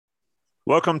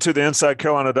Welcome to the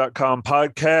InsideCarolina.com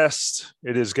podcast.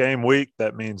 It is game week.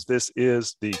 That means this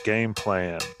is the game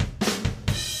plan.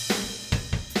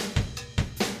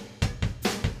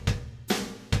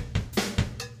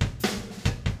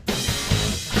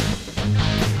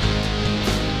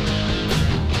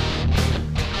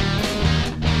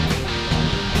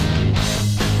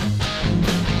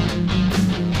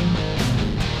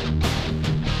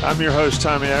 I'm your host,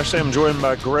 Tommy Ashley. I'm joined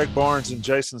by Greg Barnes and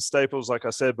Jason Staples. Like I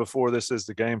said before, this is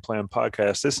the Game Plan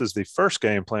Podcast. This is the first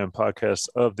Game Plan Podcast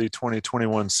of the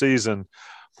 2021 season.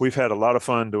 We've had a lot of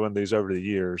fun doing these over the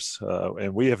years,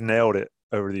 and we have nailed it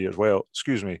over the years. Well,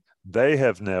 excuse me, they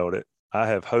have nailed it. I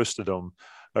have hosted them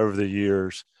over the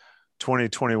years.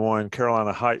 2021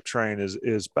 Carolina Hype Train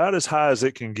is about as high as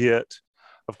it can get.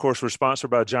 Of course, we're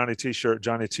sponsored by Johnny T-Shirt,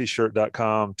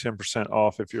 johnnyt-shirt.com, 10%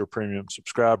 off if you're a premium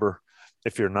subscriber.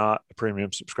 If you're not a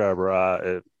premium subscriber,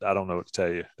 I don't know what to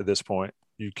tell you at this point.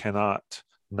 You cannot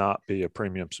not be a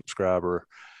premium subscriber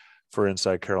for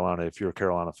Inside Carolina if you're a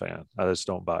Carolina fan. I just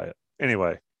don't buy it.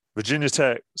 Anyway, Virginia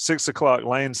Tech, 6 o'clock,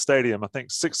 Lane Stadium, I think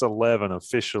 6:11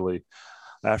 officially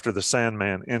after the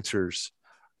Sandman enters.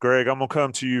 Greg, I'm going to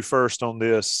come to you first on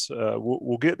this.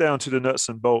 We'll get down to the nuts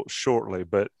and bolts shortly,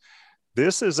 but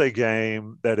this is a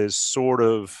game that is sort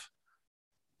of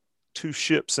two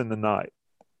ships in the night.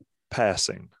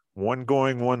 Passing, one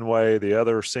going one way, the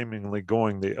other seemingly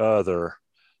going the other.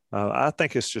 I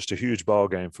think it's just a huge ball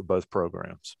game for both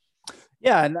programs.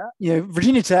 Yeah, and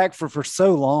Virginia Tech for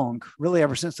so long, really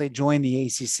ever since they joined the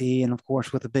ACC, and of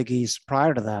course with the Big East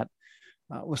prior to that,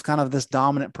 was kind of this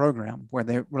dominant program where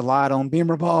they relied on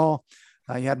Beamer ball.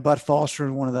 You had Bud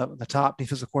Foster, one of the top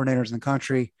defensive coordinators in the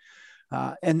country,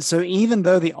 and so even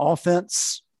though the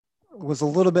offense was a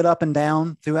little bit up and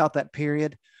down throughout that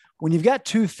period, when you've got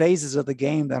two phases of the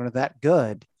game that are that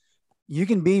good, you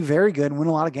can be very good and win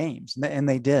a lot of games, and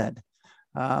they did.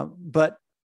 But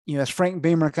as Frank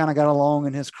Beamer kind of got along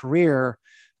in his career,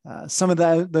 some of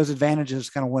those advantages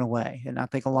kind of went away, and I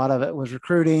think a lot of it was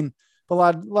recruiting, but a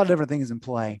lot of different things in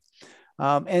play.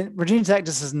 And Virginia Tech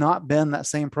just has not been that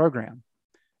same program.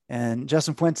 And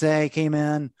Justin Fuente came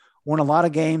in, won a lot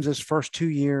of games his first 2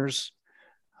 years,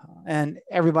 and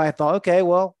everybody thought, okay,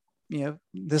 well,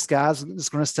 this guy's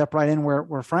just going to step right in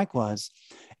where Frank was.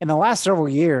 In the last several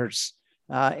years,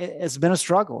 it's been a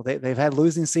struggle. They've had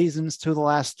losing seasons 2 of the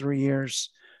last 3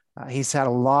 years. He's had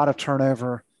a lot of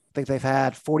turnover. I think they've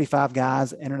had 45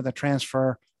 guys enter the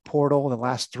transfer portal the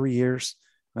last 3 years.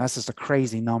 That's just a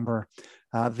crazy number.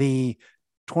 The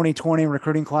 2020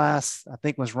 recruiting class, I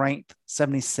think, was ranked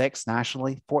 76th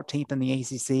nationally, 14th in the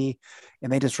ACC, and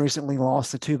they just recently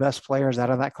lost the 2 best players out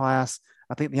of that class.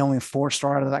 I think the only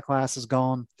 4-star out of that class is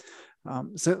gone.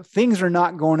 So things are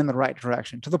not going in the right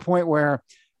direction, to the point where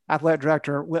athletic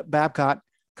director Whit Babcock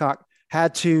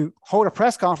had to hold a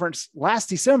press conference last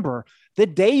December, the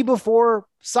day before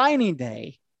signing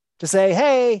day, to say,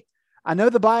 hey, I know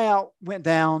the buyout went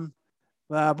down,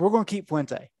 but we're going to keep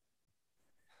Fuente.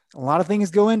 A lot of things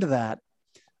go into that.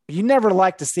 You never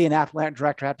like to see an athletic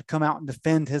director have to come out and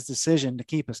defend his decision to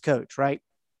keep his coach, right?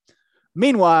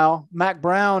 Meanwhile, Mack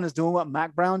Brown is doing what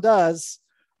Mack Brown does,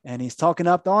 and he's talking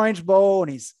up the Orange Bowl,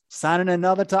 and he's signing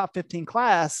another top 15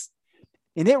 class.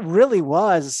 And it really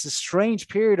was a strange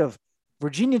period of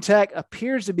Virginia Tech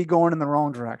appears to be going in the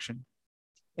wrong direction,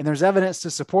 and there's evidence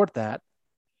to support that.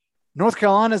 North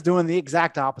Carolina is doing the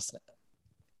exact opposite.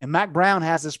 And Mack Brown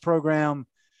has this program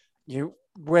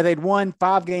where they'd won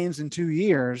 5 games in 2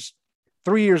 years.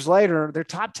 3 years later, they're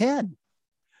top 10.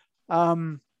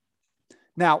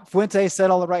 Now, Fuente said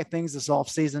all the right things this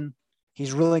offseason.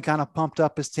 He's really kind of pumped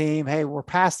up his team. Hey, we're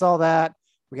past all that.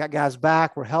 We got guys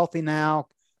back. We're healthy now.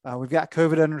 We've got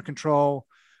COVID under control.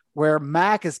 Where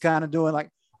Mac is kind of doing like,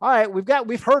 all right,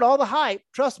 we've heard all the hype.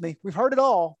 Trust me, we've heard it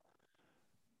all.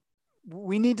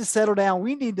 We need to settle down.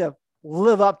 We need to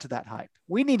live up to that hype.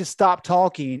 We need to stop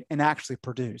talking and actually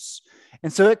produce.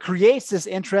 And so it creates this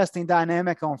interesting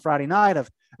dynamic on Friday night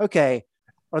of, okay,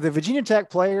 are the Virginia Tech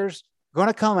players going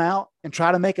to come out and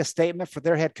try to make a statement for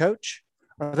their head coach?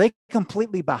 Are they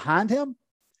completely behind him?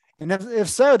 And if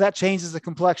so, that changes the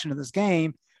complexion of this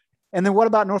game. And then what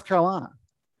about North Carolina?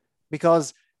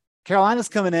 Because Carolina's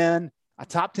coming in a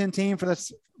top 10 team for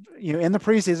this, in the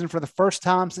preseason for the first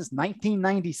time since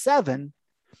 1997.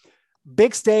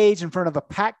 Big stage in front of a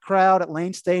packed crowd at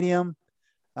Lane Stadium.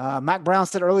 Mack Brown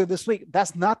said earlier this week,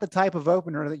 that's not the type of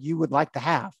opener that you would like to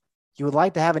have. You would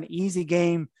like to have an easy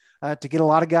game to get a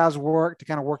lot of guys work, to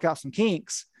kind of work out some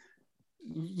kinks.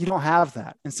 You don't have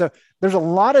that. And so there's a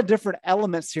lot of different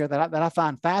elements here that I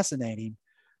find fascinating.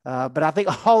 But I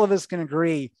think all of us can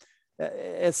agree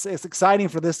it's exciting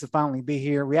for this to finally be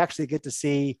here. We actually get to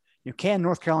see Can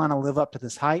North Carolina live up to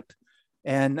this hype?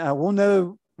 And we'll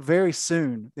know very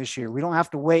soon this year. We don't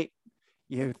have to wait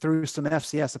through some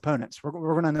FCS opponents. We're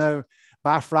going to know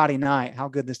by Friday night how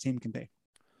good this team can be.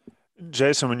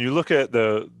 Jason, when you look at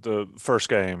the first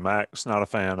game, Mac's not a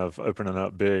fan of opening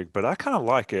up big, but I kind of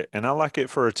like it. And I like it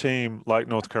for a team like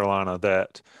North Carolina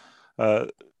that,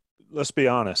 let's be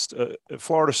honest,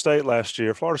 Florida State last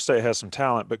year, Florida State has some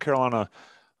talent, but Carolina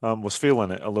was feeling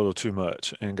it a little too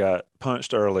much and got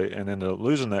punched early and ended up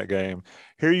losing that game.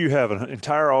 Here you have an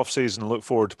entire offseason to look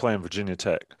forward to playing Virginia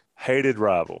Tech, hated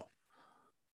rival.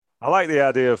 I like the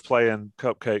idea of playing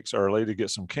cupcakes early to get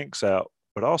some kinks out,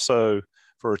 but also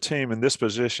for a team in this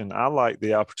position, I like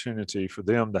the opportunity for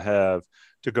them to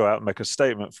go out and make a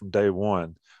statement from day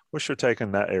one. What's your take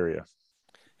in that area?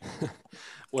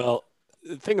 Well,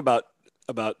 the thing about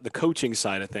the coaching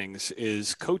side of things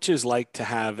is coaches like to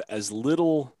have as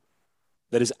little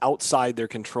that is outside their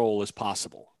control as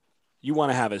possible. You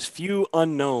want to have as few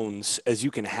unknowns as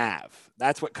you can have.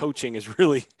 That's what coaching is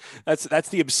really, that's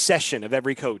the obsession of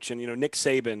every coach. And, Nick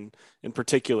Saban in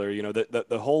particular,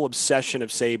 the whole obsession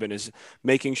of Saban is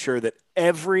making sure that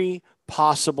every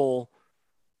possible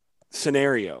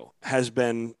scenario has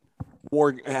been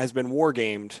war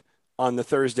gamed on the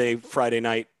Thursday, Friday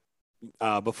night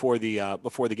before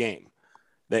the game.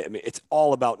 It's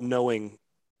all about knowing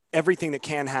everything that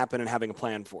can happen and having a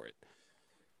plan for it.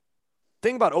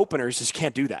 Thing about openers is you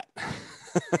can't do that.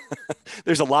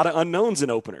 There's a lot of unknowns in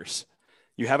openers.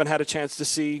 You haven't had a chance to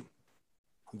see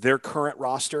their current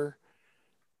roster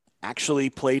actually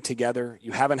play together.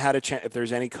 You haven't had a chance, if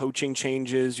there's any coaching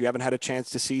changes, you haven't had a chance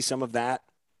to see some of that.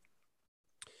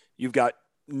 You've got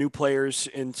new players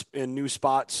in new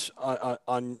spots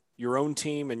on your own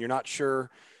team, and you're not sure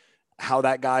how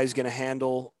that guy's going to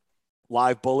handle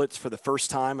live bullets for the first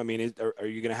time. I mean, are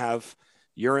you going to have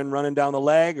urine running down the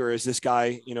leg, or is this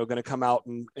guy, going to come out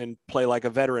and play like a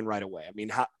veteran right away? I mean,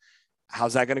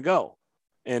 how's that going to go?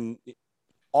 And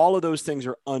all of those things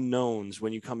are unknowns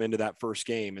when you come into that first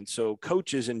game. And so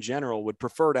coaches in general would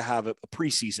prefer to have a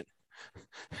preseason,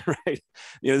 right?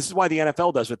 This is why the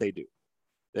NFL does what they do.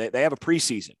 They have a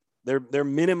preseason. They're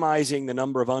minimizing the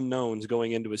number of unknowns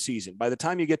going into a season. By the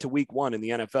time you get to week 1 in the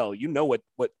NFL, you know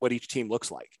what each team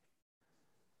looks like.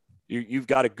 You've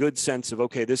got a good sense of,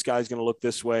 okay, this guy's going to look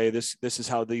this way. This is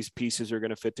how these pieces are going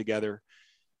to fit together.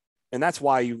 And that's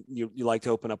why you like to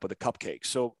open up with a cupcake.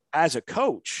 So as a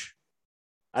coach,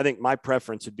 I think my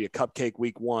preference would be a cupcake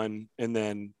week 1, and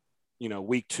then,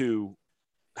 week 2,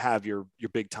 have your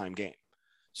big time game.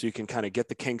 So you can kind of get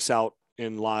the kinks out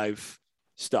in live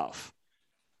stuff.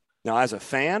 Now, as a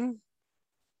fan,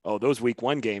 those week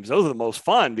 1 games, those are the most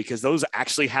fun because those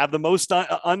actually have the most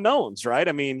unknowns, right?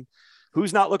 I mean,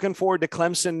 who's not looking forward to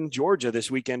Clemson, Georgia this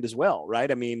weekend as well,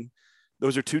 right? I mean,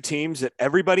 those are two teams that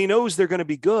everybody knows they're going to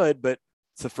be good, but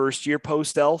it's the first year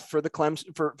post-elf for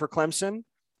Clemson.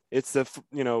 It's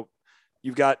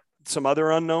you've got some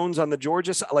other unknowns on the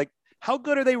Georgia side. Like, how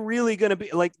good are they really going to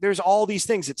be? Like, there's all these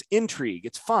things. It's intrigue.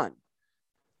 It's fun.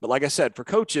 But like I said, for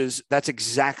coaches, that's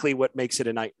exactly what makes it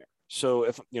a nightmare. So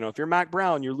if you're Mac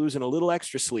Brown, you're losing a little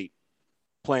extra sleep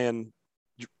playing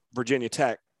Virginia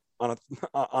Tech on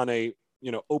a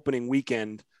opening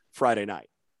weekend Friday night.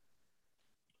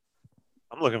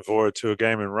 I'm looking forward to a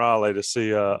game in Raleigh to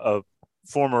see a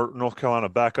former North Carolina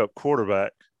backup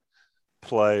quarterback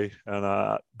play.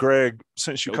 And Greg,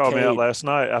 since you called me out last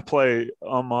night, I play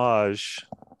homage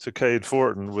to Cade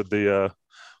Fortin with the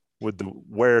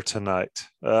where tonight.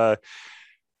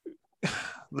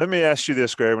 Let me ask you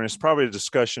this, Greg, and it's probably a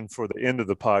discussion for the end of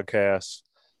the podcast.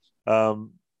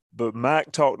 But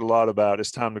Mac talked a lot about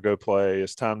it's time to go play.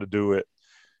 It's time to do it.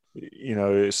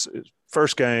 It's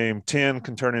first game, 10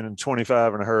 can turn into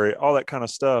 25 in a hurry, all that kind of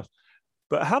stuff.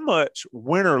 But how much,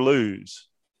 win or lose,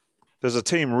 does a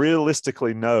team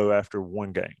realistically know after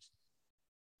one game?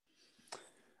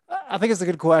 I think it's a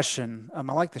good question. I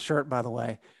like the shirt, by the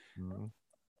way. Mm-hmm.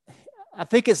 I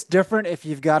think it's different if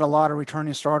you've got a lot of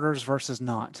returning starters versus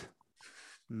not.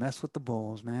 Mess with the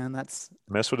Bulls, man.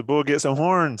 Mess with the Bull, get some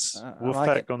horns. Wolfpack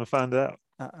like going to find out.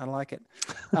 I like it.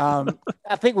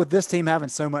 I think with this team having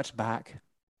so much back,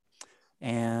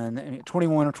 and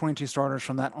 21 or 22 starters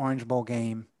from that Orange Bowl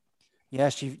game.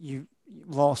 Yes, you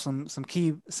lost some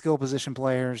key skill position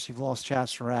players. You've lost Chad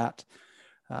Surratt.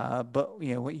 But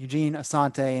what Eugene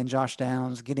Asante and Josh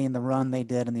Downs getting the run they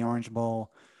did in the Orange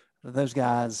Bowl, those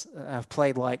guys have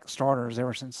played like starters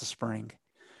ever since the spring.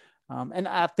 And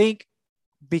I think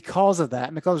because of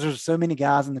that, because there's so many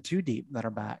guys in the 2 deep that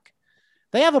are back,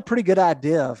 they have a pretty good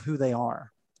idea of who they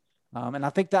are. And I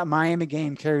think that Miami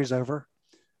game carries over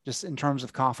just in terms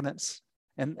of confidence.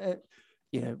 And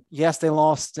Yes, they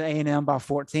lost to A&M by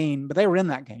 14, but they were in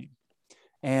that game.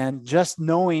 And just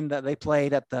knowing that they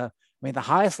played at the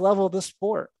highest level of the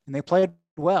sport and they played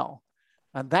well,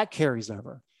 that carries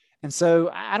over. And so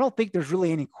I don't think there's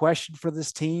really any question for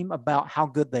this team about how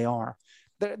good they are.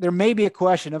 There may be a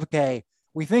question of, okay,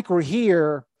 we think we're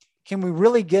here. Can we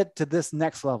really get to this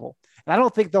next level? And I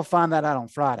don't think they'll find that out on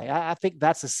Friday. I think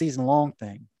that's a season-long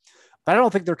thing. But I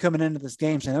don't think they're coming into this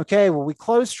game saying, okay, well, we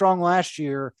closed strong last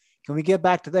year. Can we get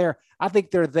back to there? I think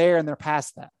they're there and they're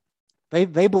past that.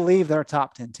 They believe they're a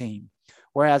top 10 team.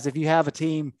 Whereas if you have a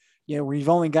team, where you've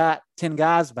only got 10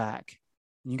 guys back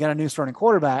and you got a new starting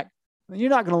quarterback, you're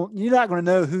not going to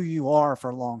know who you are for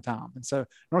a long time. And so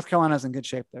North Carolina's in good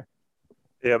shape there.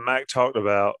 Yeah, Mac talked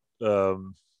about,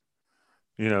 North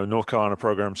Carolina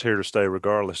program's here to stay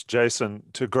regardless. Jason,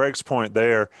 to Greg's point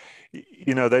there,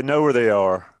 they know where they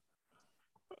are.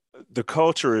 The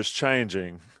culture is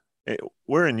changing.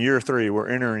 We're in year 3. We're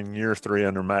entering year 3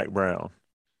 under Mac Brown.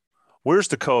 Where's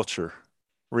the culture,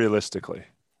 realistically?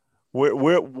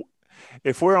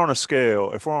 If we're on a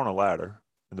scale, if we're on a ladder,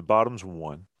 and the bottom's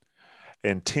 1,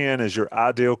 and 10 is your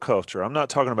ideal culture, I'm not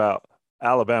talking about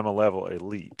Alabama level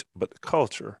elite, but the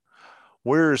culture.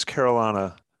 Where is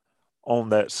Carolina on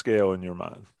that scale in your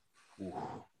mind?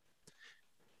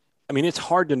 I mean, it's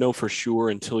hard to know for sure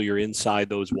until you're inside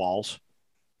those walls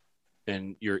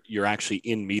and you're actually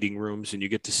in meeting rooms and you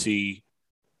get to see.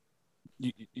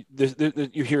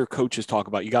 You hear coaches talk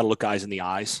about you got to look guys in the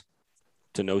eyes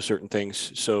to know certain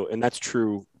things. So, and that's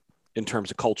true in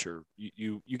terms of culture.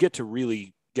 You get to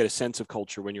really get a sense of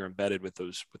culture when you're embedded with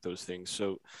those things.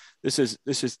 So this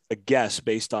is a guess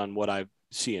based on what I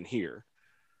see and hear,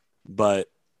 but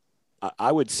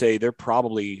I would say they're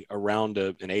probably around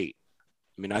an 8.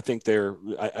 I mean, I think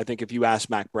if you ask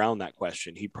Mac Brown that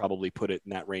question, he'd probably put it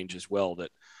in that range as well,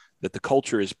 that the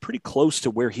culture is pretty close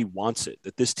to where he wants it,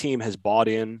 that this team has bought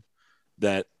in,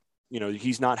 that,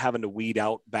 he's not having to weed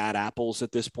out bad apples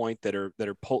at this point that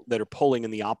are pulling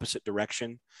in the opposite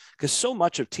direction. Because so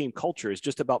much of team culture is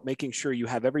just about making sure you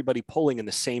have everybody pulling in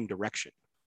the same direction,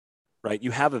 right?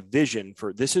 You have a vision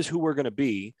for this is who we're going to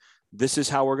be. This is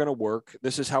how we're going to work.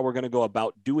 This is how we're going to go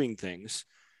about doing things.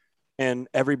 And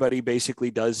everybody basically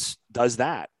does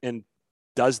that and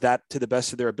does that to the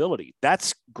best of their ability.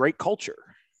 That's great culture.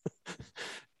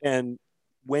 And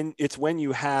when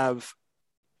you have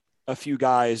a few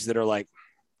guys that are like,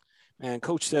 man,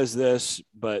 coach says this,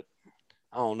 but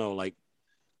I don't know, like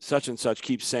such and such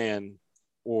keeps saying,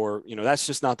 or, that's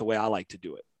just not the way I like to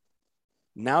do it.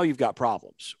 Now you've got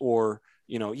problems. Or,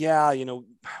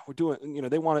 we're doing,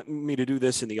 they wanted me to do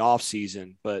this in the off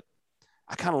season, but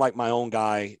I kind of like my own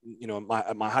guy,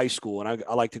 at my high school, and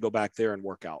I like to go back there and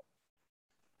work out.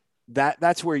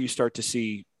 That's where you start to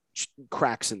see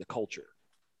cracks in the culture.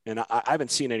 And I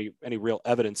haven't seen any real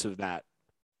evidence of that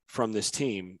from this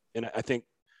team. And I think,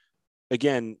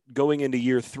 again, going into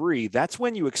year 3, that's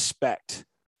when you expect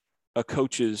a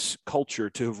coach's culture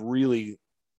to have really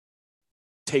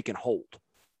taken hold.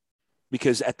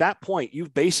 Because at that point,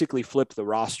 you've basically flipped the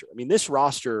roster. I mean, this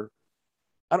roster,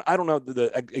 I don't know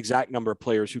the exact number of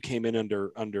players who came in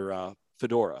under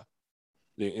Fedora,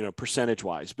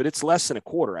 percentage-wise, but it's less than a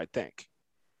quarter, I think.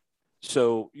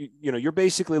 So, you're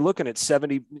basically looking at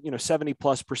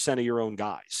 70+% of your own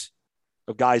guys,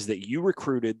 of guys that you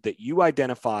recruited, that you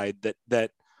identified,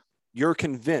 that you're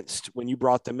convinced when you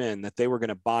brought them in that they were going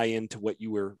to buy into what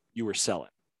you were selling.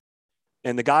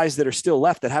 And the guys that are still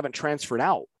left that haven't transferred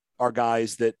out are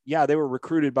guys that, they were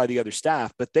recruited by the other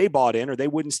staff, but they bought in or they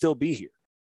wouldn't still be here.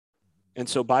 And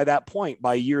so by that point,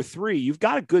 by year 3, you've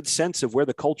got a good sense of where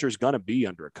the culture is going to be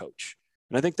under a coach.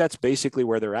 And I think that's basically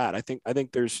where they're at. I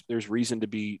think there's reason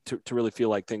to really feel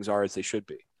like things are as they should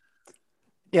be.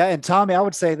 Yeah. And Tommy, I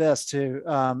would say this too.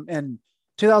 In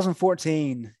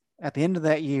 2014, at the end of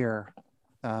that year,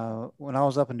 when I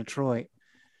was up in Detroit,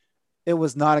 it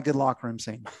was not a good locker room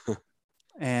scene.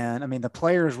 And I mean, the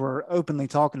players were openly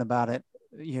talking about it,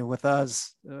 with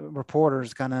us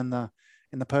reporters kind of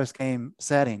in the post-game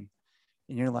setting.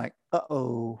 And you're like,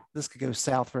 this could go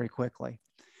south very quickly.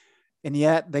 And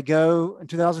yet they go in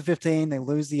 2015, they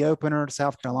lose the opener to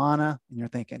South Carolina. And you're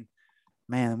thinking,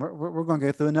 man, we're going to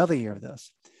go through another year of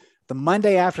this. The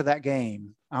Monday after that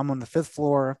game, I'm on the 5th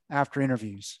floor after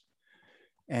interviews.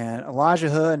 And Elijah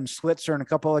Hood and Switzer and a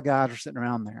couple of guys are sitting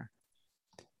around there.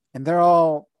 And they're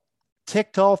all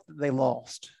ticked off that they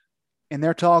lost. And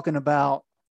they're talking about,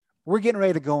 we're getting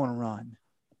ready to go and run.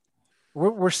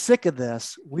 We're sick of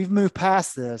this. We've moved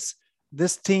past this.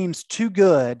 This team's too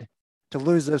good to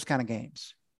lose those kind of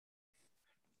games.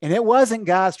 And it wasn't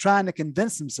guys trying to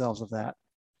convince themselves of that.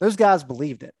 Those guys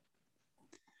believed it.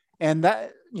 And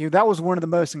that, that was one of the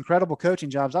most incredible coaching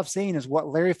jobs I've seen, is what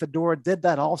Larry Fedora did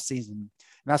that offseason. And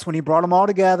that's when he brought them all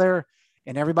together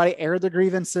and everybody aired their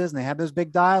grievances and they had those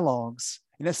big dialogues.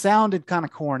 And it sounded kind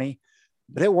of corny,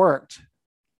 but it worked.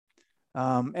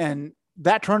 And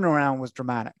that turnaround was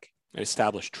dramatic. It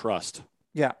established trust.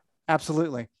 Yeah,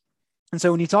 absolutely. And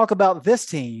so when you talk about this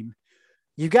team,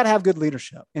 you've got to have good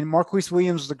leadership. And Marquise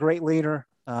Williams was a great leader.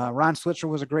 Ryan Switzer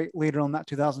was a great leader on that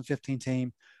 2015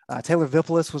 team. Taylor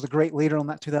Vipolis was a great leader on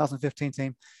that 2015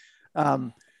 team.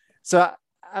 So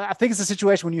I think it's a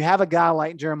situation when you have a guy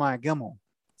like Jeremiah Gemmel,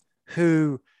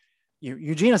 who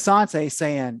Eugene Asante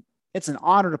saying, it's an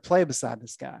honor to play beside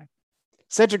this guy.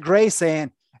 Cedric Gray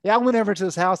saying, yeah, I went over to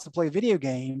his house to play video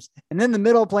games. And in the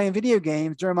middle of playing video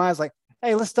games, Jeremiah's like,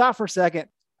 hey, let's stop for a second.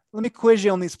 Let me quiz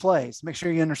you on these plays. Make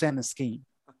sure you understand the scheme.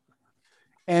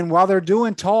 And while they're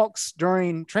doing talks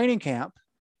during training camp,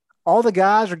 all the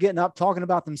guys are getting up, talking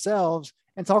about themselves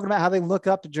and talking about how they look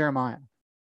up to Jeremiah.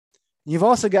 You've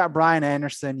also got Brian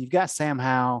Anderson. You've got Sam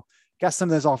Howell, got some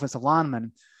of those offensive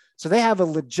linemen. So they have a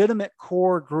legitimate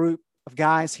core group of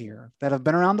guys here that have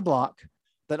been around the block,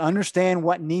 that understand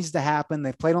what needs to happen.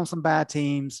 They've played on some bad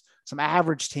teams, some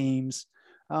average teams.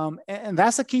 And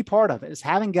that's a key part of it, is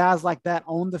having guys like that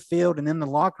on the field and in the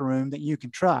locker room that you can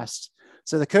trust.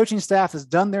 So the coaching staff has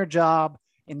done their job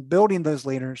in building those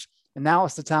leaders. And now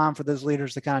it's the time for those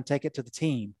leaders to kind of take it to the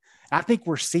team. I think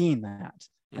we're seeing that.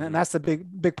 Mm-hmm. And that's the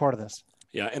big part of this.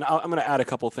 Yeah. And I'm going to add a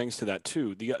couple of things to that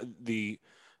too. The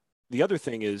other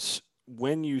thing is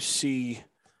when you see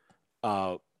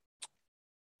the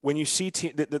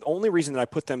only reason that I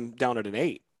put them down at an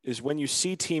 8 is when you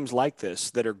see teams like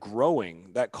this that are growing,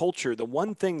 that culture, the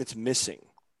one thing that's missing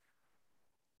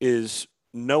is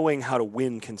knowing how to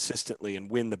win consistently and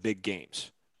win the big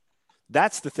games.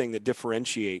 That's the thing that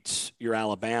differentiates your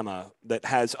Alabama, that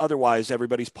has otherwise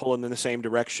everybody's pulling in the same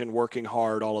direction, working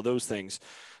hard, all of those things.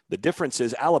 The difference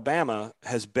is Alabama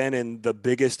has been in the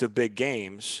biggest of big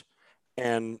games,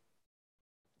 and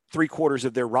 3/4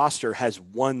 of their roster has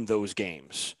won those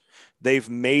games. They've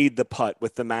made the putt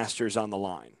with the Masters on the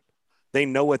line. They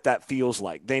know what that feels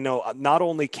like. They know not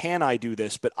only can I do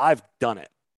this, but I've done it.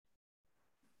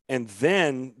 And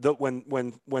then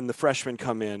when the freshmen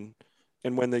come in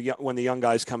and when the young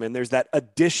guys come in, there's that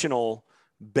additional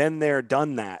been there,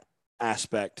 done that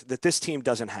aspect that this team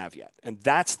doesn't have yet. And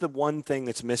that's the one thing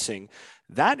that's missing.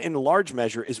 That in large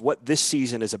measure is what this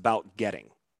season is about getting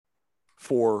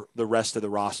for the rest of the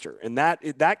roster. And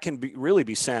that can really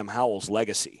be Sam Howell's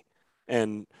legacy.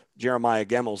 And Jeremiah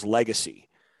Gemmel's legacy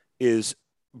is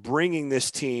bringing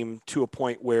this team to a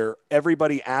point where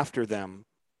everybody after them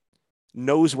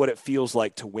knows what it feels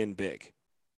like to win big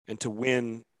and to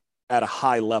win at a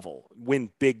high level,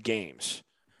 win big games.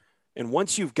 And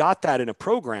once you've got that in a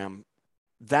program,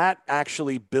 that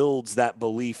actually builds that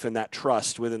belief and that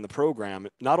trust within the program,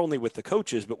 not only with the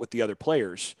coaches, but with the other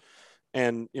players.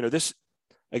 And, this,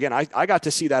 again, I got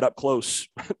to see that up close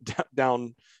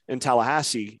down in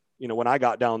Tallahassee, when I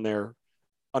got down there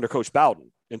under Coach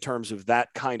Bowden, in terms of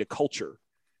that kind of culture.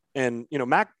 And,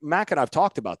 Mac and I've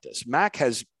talked about this. Mac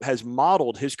has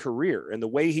modeled his career and the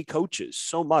way he coaches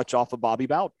so much off of Bobby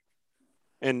Bowden.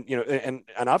 And,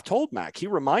 and I've told Mac, he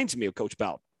reminds me of Coach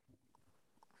Bowden.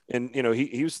 And,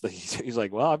 he's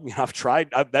like, well, I've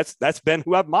tried, that's been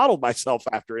who I've modeled myself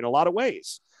after in a lot of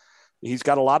ways. He's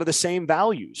got a lot of the same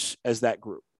values as that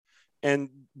group and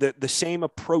the same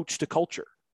approach to culture.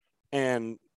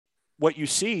 And what you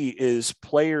see is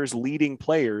players leading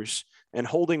players and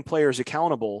holding players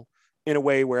accountable in a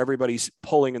way where everybody's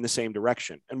pulling in the same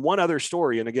direction. And one other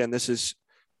story, and again, this is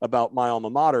about my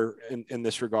alma mater in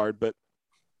this regard, but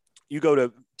you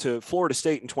go to Florida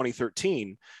State in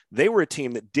 2013, they were a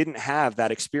team that didn't have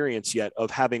that experience yet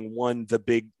of having won the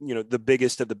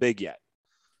biggest of the big yet.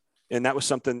 And that was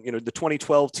something, the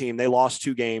 2012 team, they lost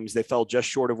 2 games. They fell just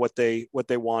short of what they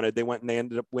wanted. They went and they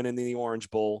ended up winning the Orange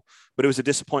Bowl, but it was a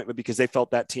disappointment because they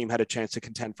felt that team had a chance to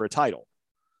contend for a title.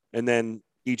 And then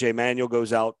EJ Manuel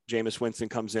goes out, Jameis Winston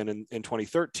comes in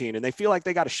 2013, and they feel like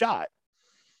they got a shot.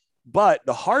 But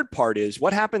the hard part is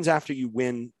what happens after you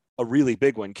win a really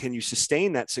big one? Can you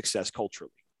sustain that success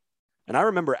culturally? And I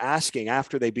remember asking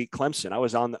after they beat Clemson,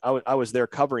 I was there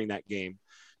covering that game,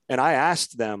 and I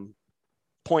asked them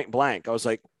point blank. I was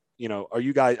like, are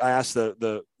you guys? I asked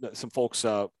some folks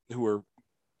who were,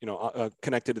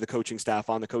 connected to the coaching staff,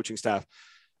 on the coaching staff,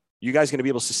 you guys going to be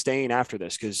able to sustain after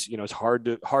this? Because it's hard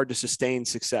to sustain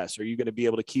success. Are you going to be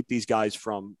able to keep these guys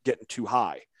from getting too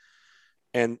high?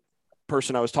 And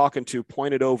person I was talking to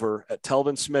pointed over at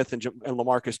Telvin Smith and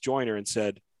LaMarcus Joyner and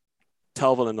said,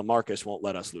 Telvin and LaMarcus won't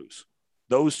let us lose.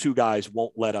 those two guys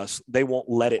won't let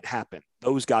it happen.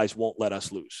 Those guys won't let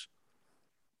us lose.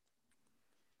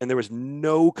 And there was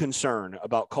no concern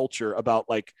about culture, about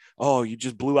like, oh, you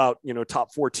just blew out,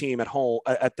 top 4 team at home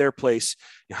at their place.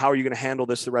 How are you going to handle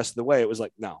this the rest of the way? It was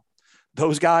like, no,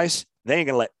 those guys, they ain't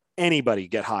going to let anybody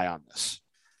get high on this.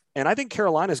 And I think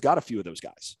Carolina's got a few of those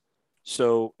guys.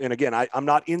 So, and again, I'm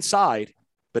not inside,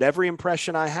 but every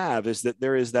impression I have is that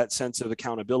there is that sense of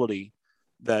accountability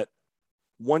that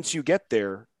once you get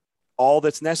there, all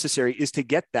that's necessary is to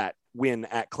get that win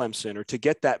at Clemson, or to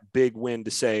get that big win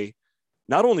to say,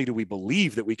 not only do we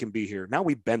believe that we can be here, now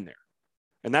we've been there.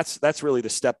 And that's really the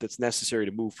step that's necessary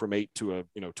to move from 8 to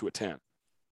a 10.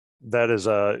 That is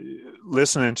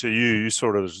listening to you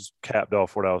sort of capped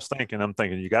off what I was thinking. I'm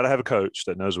thinking you got to have a coach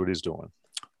that knows what he's doing.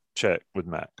 Check with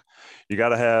Mac. You got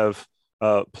to have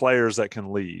players that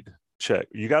can lead. Check.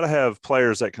 You got to have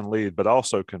players that can lead, but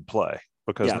also can play.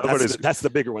 Because that's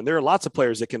the bigger one. There are lots of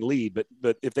players that can lead, but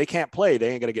if they can't play, they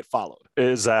ain't going to get followed.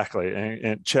 Exactly.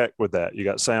 And check with that. You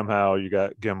got Sam Howell, you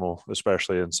got Gimmel,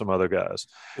 especially, and some other guys.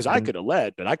 Because I could have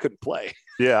led, but I couldn't play.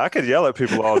 Yeah, I could yell at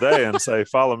people all day and say,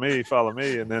 follow me.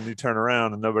 And then you turn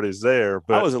around and nobody's there.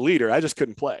 But I was a leader. I just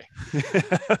couldn't play.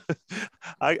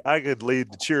 I could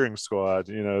lead the cheering squad,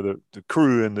 the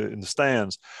crew in the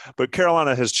stands. But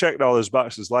Carolina has checked all those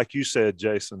boxes, like you said,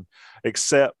 Jason,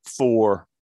 except for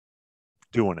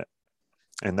doing it.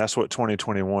 And that's what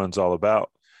 2021 is all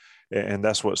about. And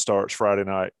that's what starts Friday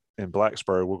night in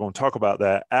Blacksburg. We're going to talk about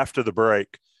that after the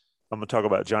break. I'm going to talk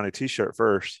about Johnny T-shirt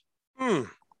first. Woo!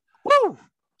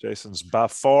 Jason's by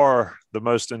far the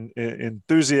most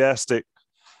enthusiastic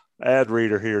ad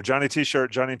reader here. Johnny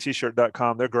T-shirt,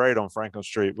 johnnytshirt.com. They're great on Franklin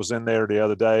Street. Was in there the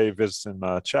other day visiting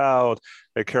my child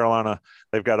at Carolina.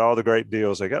 They've got all the great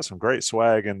deals. They got some great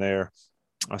swag in there.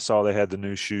 I saw they had the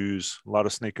new shoes, a lot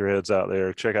of sneakerheads out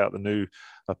there. Check out the new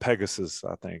Pegasus,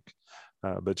 I think.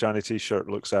 But Johnny T-shirt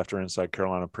looks after Inside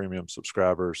Carolina premium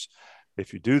subscribers.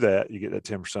 If you do that, you get that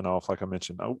 10% off, like I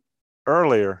mentioned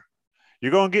earlier.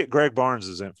 You're going to get Greg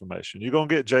Barnes's information. You're going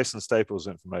to get Jason Staples'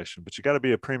 information, but you got to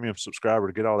be a premium subscriber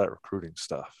to get all that recruiting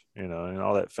stuff, and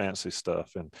all that fancy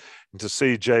stuff. And to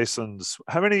see Jason's,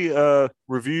 how many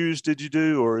reviews did you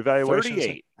do or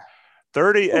evaluations?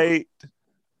 38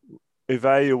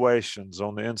 evaluations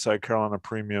on the Inside Carolina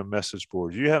premium message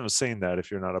board. You haven't seen that if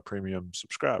you're not a premium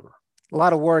subscriber. A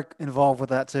lot of work involved with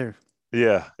that too.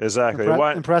 Yeah, exactly.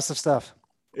 Impressive stuff.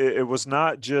 It was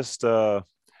not just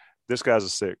this guy's a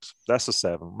 6. That's a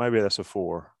 7. Maybe that's a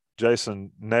 4.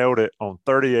 Jason nailed it on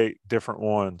 38 different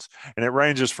ones. And it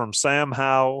ranges from Sam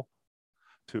Howell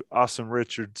to Austin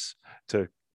Richards to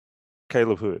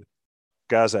Caleb Hood.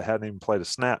 Guys that hadn't even played a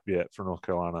snap yet for North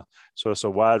Carolina. So it's a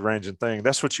wide-ranging thing.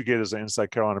 That's what you get as an Inside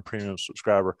Carolina premium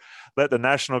subscriber. Let the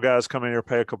national guys come in here,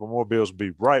 pay a couple more bills.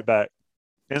 We'll be right back.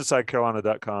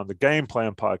 InsideCarolina.com, the Game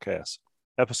Plan Podcast,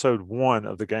 episode 1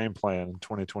 of the Game Plan in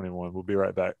 2021. We'll be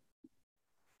right back.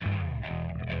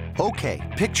 Okay,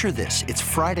 picture this. It's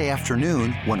Friday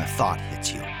afternoon when a thought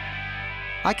hits you.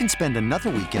 I can spend another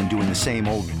weekend doing the same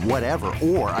old whatever,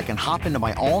 or I can hop into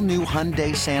my all-new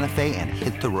Hyundai Santa Fe and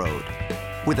hit the road.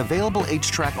 With available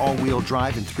H-Track all-wheel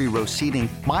drive and 3-row seating,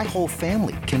 my whole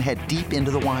family can head deep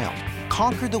into the wild.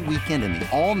 Conquer the weekend in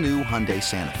the all-new Hyundai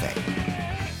Santa Fe.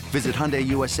 Visit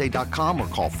HyundaiUSA.com or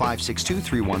call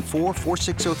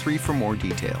 562-314-4603 for more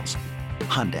details.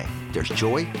 Hyundai, there's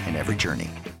joy in every journey.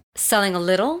 Selling a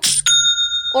little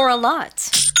or a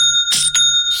lot?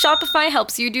 Shopify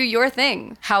helps you do your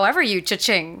thing, however you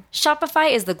cha-ching.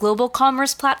 Shopify is the global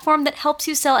commerce platform that helps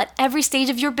you sell at every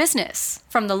stage of your business.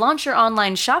 From the launch your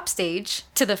online shop stage,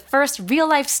 to the first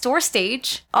real-life store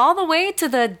stage, all the way to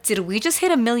the did we just hit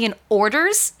 1 million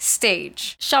orders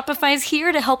stage. Shopify's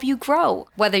here to help you grow.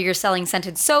 Whether you're selling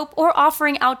scented soap or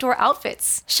offering outdoor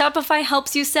outfits, Shopify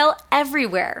helps you sell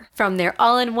everywhere. From their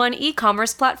all-in-one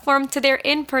e-commerce platform to their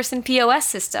in-person POS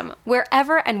system,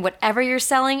 wherever and whatever you're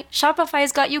selling,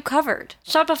 Shopify's got you covered.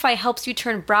 Shopify helps you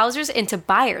turn browsers into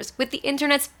buyers with the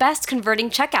internet's best converting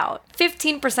checkout.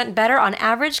 15% better on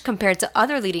average compared to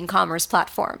other leading commerce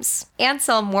platforms. And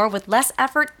sell more with less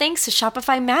effort thanks to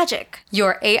Shopify Magic,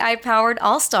 your AI-powered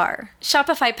all-star.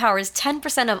 Shopify powers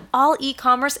 10% of all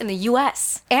e-commerce in the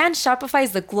US. And Shopify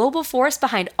is the global force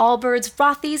behind Allbirds,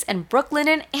 Rothy's, and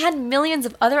Brooklinen, and millions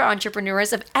of other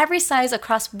entrepreneurs of every size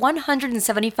across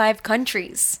 175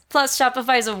 countries. Plus,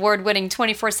 Shopify's award-winning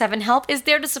 24/7 help is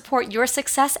there to support your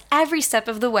success every step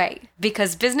of the way.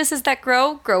 Because businesses that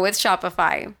grow, grow with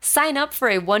Shopify. Sign up for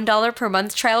a $1 per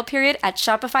month trial period at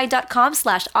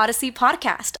shopify.com/Odyssey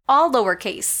Podcast, all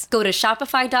lowercase. Go to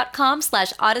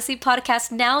shopify.com/Odyssey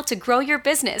Podcast now to grow your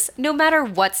business, no matter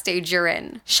what stage you're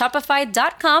in.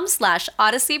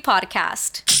 Shopify.com/Odyssey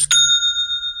Podcast.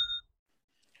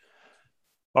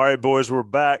 All right, boys, we're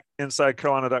back.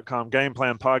 InsideCarolina.com Game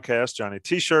Plan Podcast. Johnny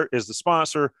T-Shirt is the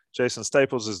sponsor. Jason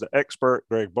Staples is the expert.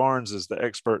 Greg Barnes is the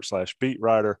expert/beat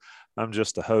writer. I'm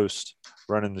just the host,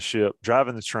 running the ship,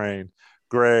 driving the train.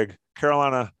 Greg,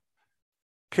 Carolina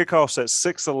kickoffs at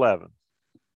 6:11.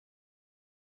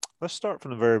 Let's start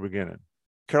from the very beginning.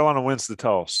 Carolina wins the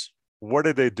toss. What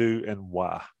did they do and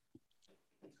why?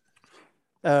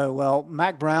 Well,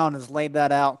 Mac Brown has laid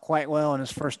that out quite well in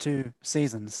his first two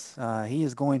seasons. He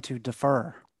is going to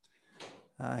defer.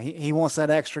 He wants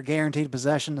that extra guaranteed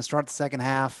possession to start the second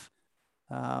half.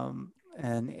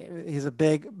 And he's a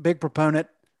big proponent,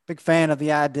 big fan of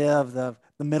the idea of the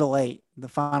middle eight, the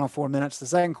final 4 minutes, the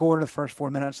second quarter, the first 4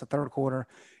 minutes, the third quarter,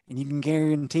 and you can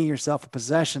guarantee yourself a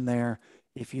possession there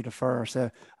if you defer.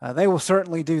 So they will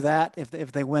certainly do that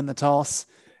if they win the toss.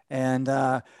 And,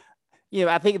 I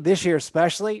think this year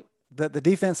especially, the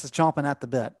defense is chomping at the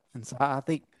bit. And so I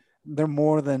think they're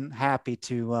more than happy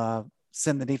to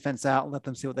send the defense out and let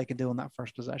them see what they can do on that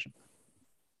first possession.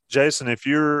 Jason, if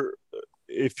you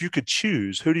could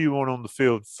choose, who do you want on the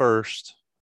field first?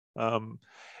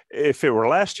 If it were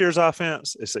last year's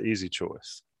offense, it's an easy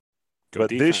choice. But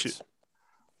this year,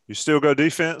 you still go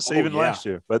defense last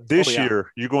year. But this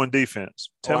year, you're going defense.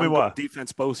 Tell me why.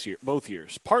 Defense both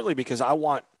years. Partly because I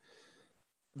want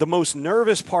the most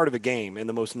nervous part of a game and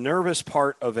the most nervous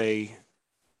part of a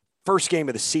first game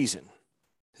of the season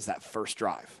is that first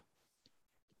drive.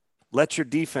 Let your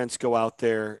defense go out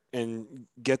there and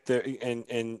get there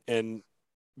and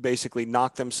basically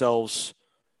knock themselves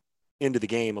into the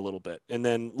game a little bit. And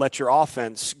then let your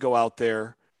offense go out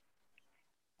there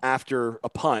after a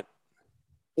punt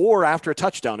or after a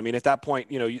touchdown. I mean, at that point,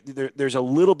 there's a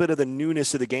little bit of the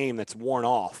newness of the game that's worn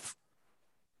off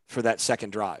for that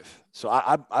second drive. So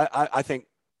I think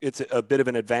it's a bit of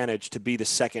an advantage to be the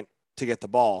second to get the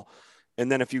ball. And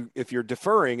then if you're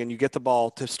deferring and you get the ball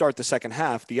to start the second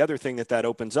half, the other thing that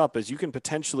opens up is you can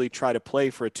potentially try to play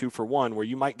for a 2-for-1 where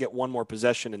you might get one more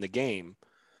possession in the game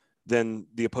than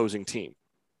the opposing team.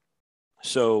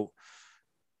 So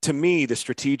to me,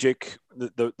 the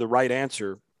right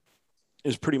answer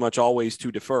is pretty much always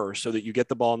to defer so that you get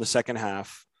the ball in the second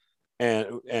half.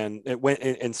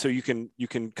 And so you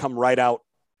can come right out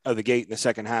of the gate in the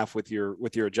second half with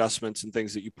your adjustments and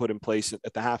things that you put in place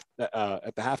at the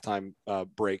halftime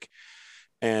break,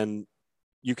 and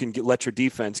you can let your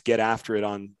defense get after it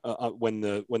on when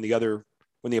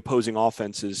the opposing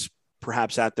offense is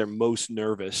perhaps at their most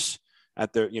nervous,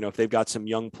 if they've got some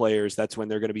young players, that's when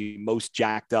they're going to be most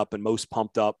jacked up and most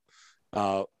pumped up,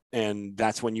 and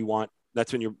that's when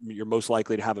you're most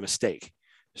likely to have a mistake.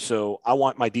 So I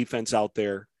want my defense out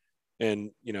there and,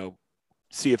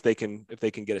 see if they can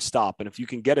get a stop. And if you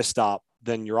can get a stop,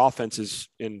 then your offense is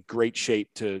in great shape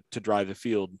to drive the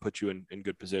field and put you in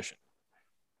good position.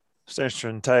 It's an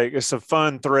interesting take. It's a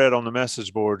fun thread on the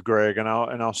message board, Greg, and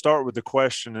I'll start with the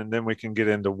question, and then we can get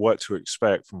into what to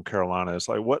expect from Carolina. It's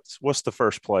like, what's the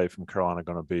first play from Carolina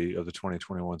going to be of the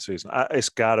 2021 season? It's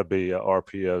got to be a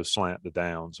RPO slant to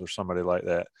downs or somebody like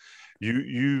that.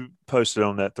 You posted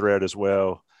on that thread as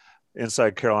well.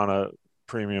 Inside Carolina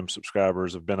premium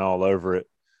subscribers have been all over it.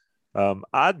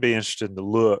 I'd be interested to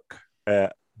look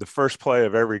at the first play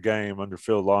of every game under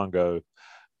Phil Longo,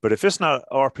 but if it's not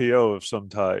RPO of some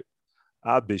type,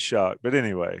 I'd be shocked. But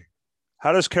anyway,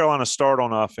 how does Carolina start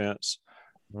on offense?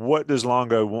 What does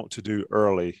Longo want to do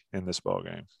early in this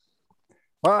ballgame?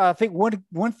 Well, I think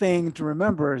one thing to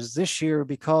remember is this year,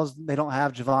 because they don't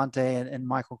have Javonte and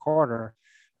Michael Carter,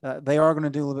 they are going to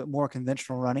do a little bit more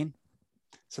conventional running.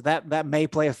 So that may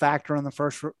play a factor in the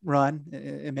first run.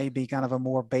 It may be kind of a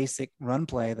more basic run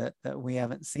play that we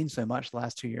haven't seen so much the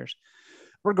last 2 years.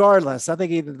 Regardless, I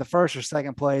think either the first or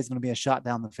second play is going to be a shot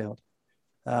down the field.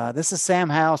 This is Sam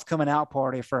Howell's coming out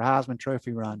party for a Heisman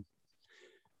Trophy run.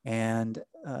 And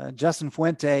Justin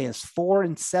Fuente is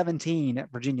 4-17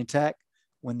 at Virginia Tech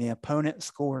when the opponent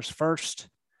scores first.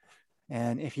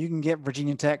 And if you can get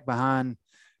Virginia Tech behind,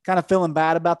 kind of feeling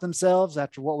bad about themselves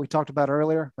after what we talked about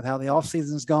earlier with how the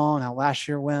offseason's gone, how last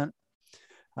year went,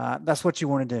 that's what you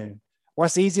want to do.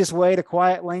 What's the easiest way to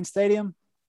quiet Lane Stadium?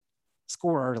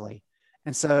 Score early.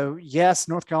 And so, yes,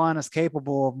 North Carolina is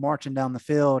capable of marching down the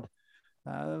field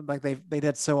like they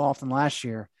did so often last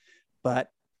year.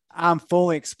 But I'm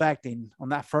fully expecting on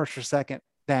that first or second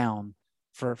down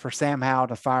for Sam Howell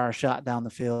to fire a shot down the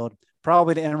field,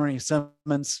 probably to Emery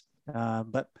Simmons.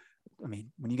 But I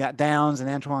mean, when you got Downs and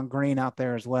Antoine Green out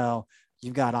there as well,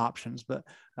 you've got options. But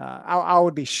I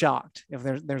would be shocked if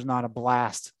there's not a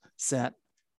blast set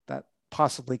that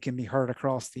possibly can be heard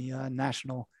across the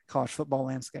national college football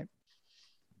landscape.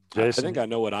 Jason. I think I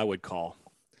know what I would call.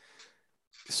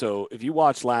 So if you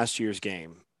watch last year's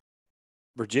game,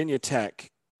 Virginia Tech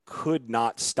could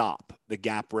not stop the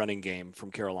gap running game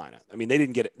from Carolina. I mean, they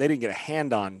didn't get a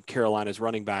hand on Carolina's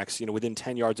running backs, within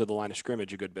 10 yards of the line of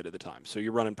scrimmage a good bit of the time. So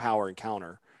you're running power and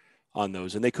counter on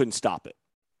those, and they couldn't stop it.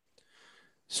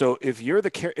 So if you're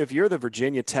the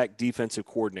Virginia Tech defensive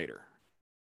coordinator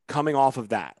coming off of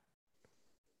that,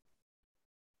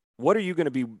 what are you going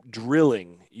to be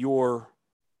drilling your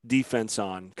defense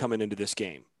on coming into this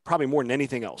game? Probably more than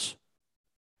anything else.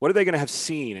 What are they going to have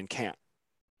seen in camp?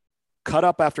 Cut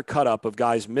up after cut up of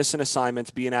guys missing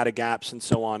assignments, being out of gaps and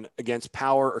so on against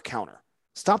power or counter.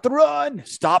 Stop the run.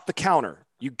 Stop the counter.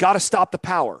 You got to stop the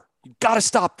power. You got to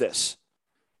stop this.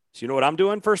 So you know what I'm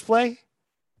doing first play?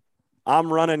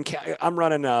 I'm running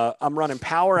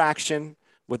power action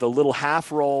with a little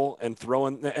half roll and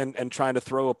throwing and trying to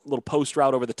throw a little post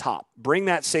route over the top. Bring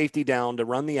that safety down to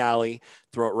run the alley,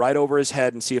 throw it right over his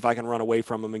head and see if I can run away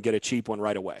from him and get a cheap one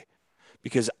right away.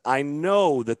 Because I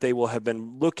know that they will have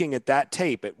been looking at that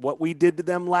tape, at what we did to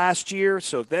them last year.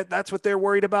 So if that's what they're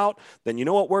worried about, then you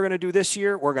know what we're going to do this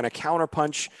year? We're going to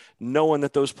counterpunch, knowing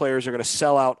that those players are going to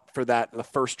sell out for that in the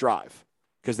first drive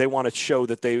because they want to show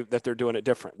that they're doing it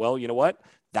different. Well, you know what?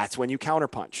 That's when you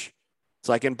counterpunch. It's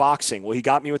like in boxing. Well, he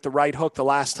got me with the right hook the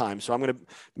last time, so I'm going to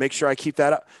make sure I keep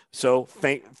that up. So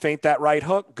feint that right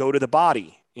hook, go to the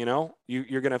body.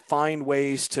 You're going to find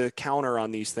ways to counter on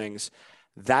these things.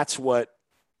 That's what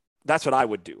I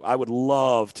would do. I would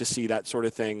love to see that sort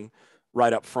of thing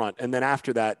right up front. And then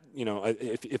after that,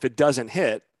 if it doesn't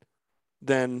hit,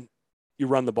 then you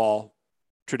run the ball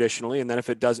traditionally. And then if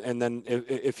it does, and then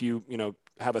if you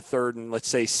have a third and let's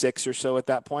say 6 or so at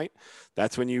that point,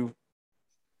 that's when you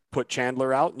put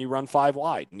Chandler out and you run 5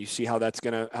 wide and you see how that's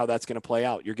going to play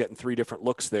out. You're getting 3 different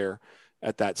looks there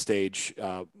at that stage.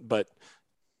 But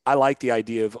I like the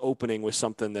idea of opening with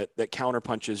something that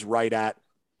counterpunches right at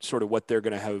sort of what they're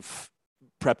going to have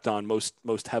prepped on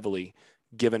most heavily,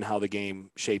 given how the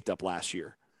game shaped up last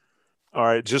year. All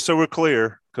right, just so we're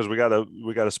clear, because we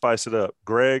gotta spice it up.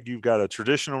 Greg, you've got a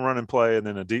traditional running play and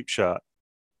then a deep shot.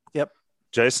 Yep.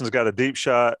 Jason's got a deep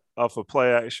shot off of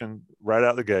play action right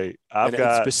out the gate. I've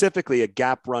got specifically a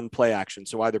gap run play action,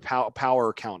 so either power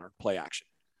or counter play action.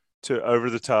 To over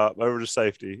the top, over to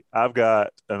safety. I've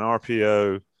got an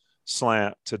RPO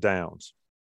slant to downs.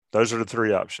 Those are the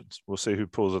 3 options. We'll see who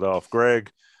pulls it off. Greg.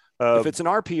 If it's an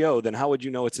RPO, then how would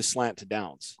you know it's a slant to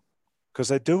downs? Because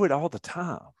they do it all the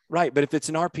time. Right, but if it's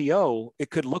an RPO, it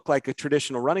could look like a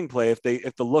traditional running play if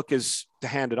the look is to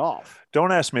hand it off.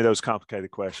 Don't ask me those complicated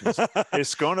questions.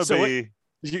 It's going to be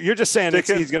 – you're just saying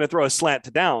he's going to throw a slant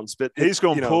to downs, but he's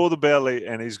going to pull the belly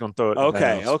and he's going to throw it to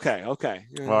downs. Okay.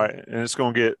 All right, and it's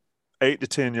going to get 8 to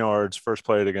 10 yards first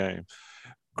play of the game.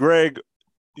 Greg,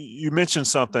 you mentioned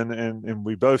something, and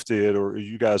we both did, or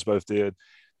you guys both did.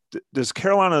 Does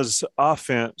Carolina's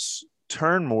offense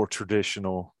turn more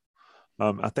traditional?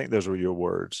 I think those were your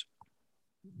words.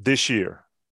 This year,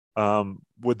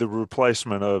 with the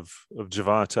replacement of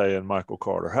Javonte and Michael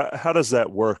Carter, how does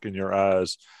that work in your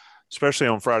eyes, especially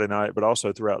on Friday night, but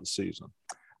also throughout the season?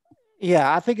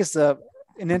 Yeah, I think it's an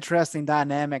interesting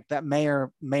dynamic that may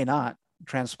or may not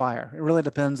transpire. It really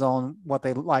depends on what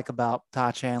they like about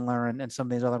Ty Chandler and some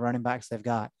of these other running backs they've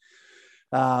got.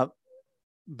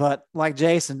 But like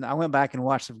Jason, I went back and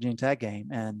watched the Virginia Tech game,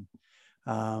 and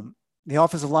the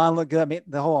offensive line looked good. I mean,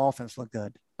 the whole offense looked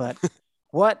good. But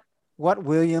what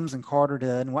Williams and Carter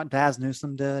did and what Daz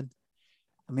Newsome did,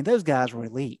 I mean, those guys were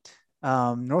elite.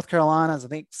 North Carolina's, I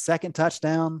think, second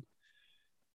touchdown,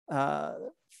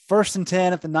 1st and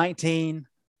 10 at the 19.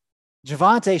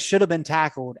 Javonte should have been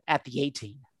tackled at the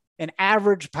 18. An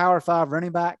average Power 5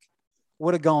 running back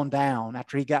would have gone down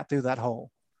after he got through that hole.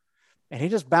 And he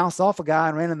just bounced off a guy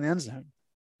and ran in the end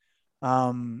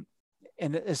zone.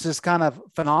 And it's just kind of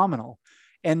phenomenal.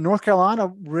 And North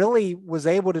Carolina really was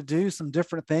able to do some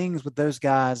different things with those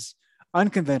guys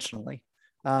unconventionally,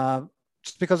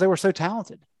 just because they were so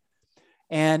talented.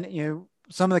 And,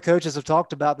 some of the coaches have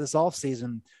talked about this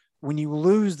offseason. When you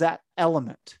lose that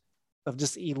element of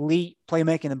just elite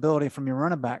playmaking ability from your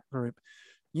running back group,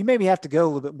 you maybe have to go a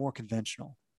little bit more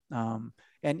conventional. And,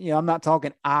 I'm not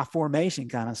talking I formation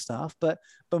kind of stuff, but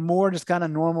more just kind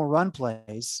of normal run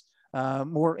plays,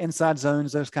 more inside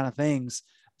zones, those kind of things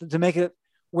to make it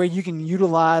where you can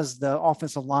utilize the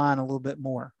offensive line a little bit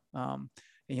more.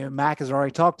 Mac has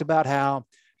already talked about how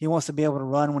he wants to be able to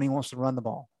run when he wants to run the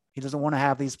ball. He doesn't want to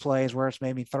have these plays where it's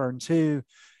maybe 3rd and 2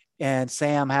 and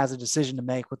Sam has a decision to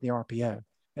make with the RPO.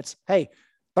 It's, hey,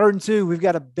 3rd and 2, we've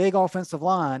got a big offensive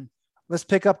line. Let's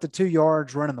pick up the 2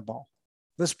 yards running the ball.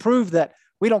 Let's prove that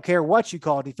we don't care what you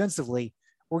call defensively,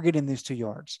 we're getting these 2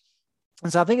 yards.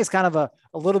 And so I think it's kind of a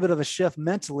little bit of a shift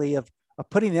mentally of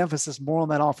putting the emphasis more on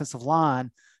that offensive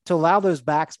line to allow those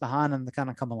backs behind them to kind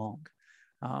of come along.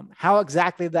 How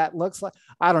exactly that looks like,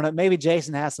 I don't know. Maybe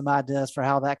Jason has some ideas for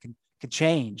how that could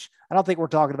change. I don't think we're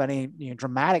talking about any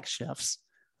dramatic shifts,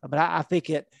 but I think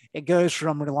it goes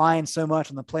from relying so much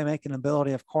on the playmaking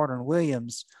ability of Carter and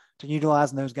Williams to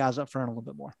utilizing those guys up front a little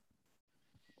bit more.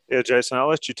 Yeah, Jason, I'll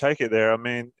let you take it there. I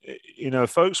mean,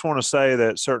 folks want to say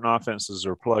that certain offenses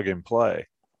are plug and play.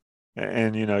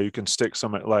 And, you can stick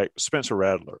somebody like Spencer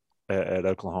Rattler at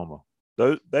Oklahoma.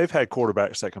 They've had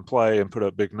quarterbacks that can play and put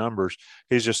up big numbers.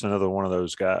 He's just another one of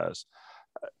those guys.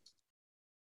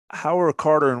 How are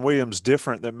Carter and Williams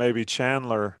different than maybe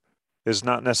Chandler is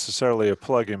not necessarily a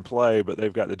plug and play, but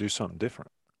they've got to do something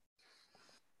different?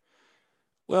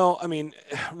 Well, I mean,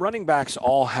 running backs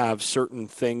all have certain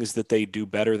things that they do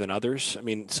better than others. I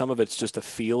mean, some of it's just a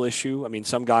feel issue. I mean,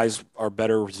 some guys are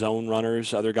better zone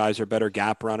runners. Other guys are better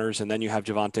gap runners. And then you have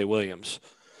Javonte Williams,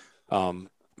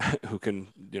 who can,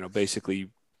 basically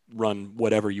run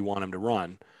whatever you want him to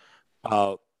run.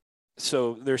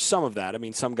 So there's some of that. I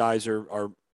mean, some guys are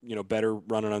better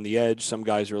running on the edge. Some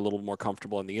guys are a little more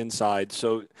comfortable on the inside.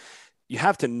 So you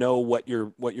have to know what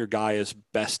your guy is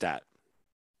best at.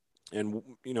 And,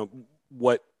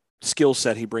 what skill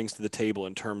set he brings to the table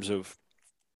in terms of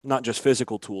not just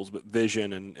physical tools, but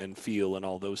vision and feel and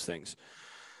all those things.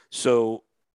 So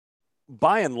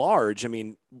by and large, I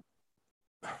mean,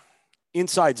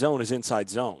 inside zone is inside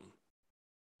zone.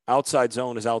 Outside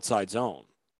zone is outside zone.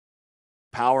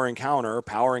 Power and counter.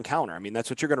 I mean, that's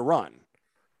what you're going to run.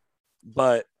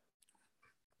 But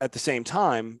at the same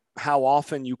time, how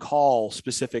often you call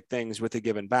specific things with a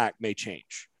given back may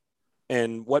change.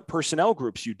 And what personnel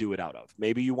groups you do it out of.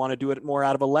 Maybe you want to do it more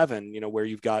out of 11, where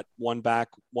you've got one back,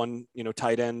 one,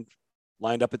 tight end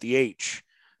lined up at the H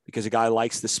because a guy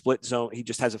likes the split zone. He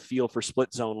just has a feel for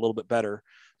split zone a little bit better.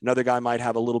 Another guy might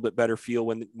have a little bit better feel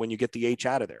when you get the H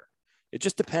out of there. It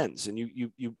just depends. And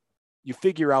you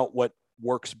figure out what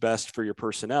works best for your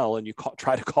personnel and you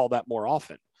try to call that more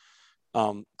often.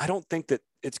 I don't think that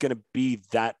it's going to be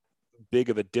that big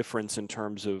of a difference in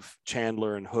terms of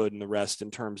Chandler and Hood and the rest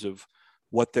in terms of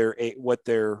what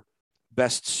they're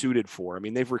best suited for. I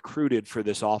mean, they've recruited for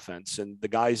this offense and the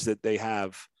guys that they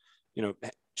have,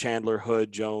 Chandler,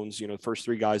 Hood, Jones, first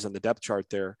 3 guys on the depth chart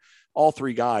there, all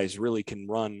 3 guys really can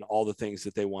run all the things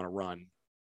that they want to run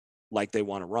like they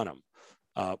want to run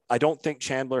them. I don't think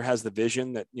Chandler has the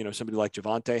vision that, somebody like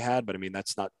Javonte had, but I mean,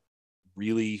 that's not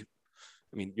really,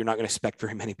 you're not going to expect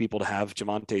very many people to have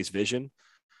Javonte's vision,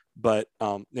 but,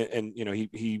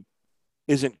 he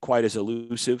isn't quite as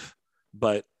elusive,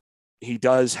 but he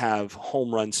does have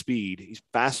home run speed. He's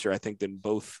faster, I think, than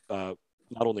both, not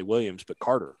only Williams, but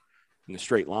Carter in the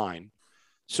straight line.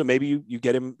 So maybe you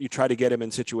try to get him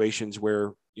in situations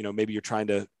where, maybe you're trying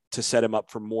to set him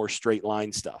up for more straight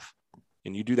line stuff.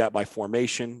 And you do that by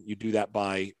formation. You do that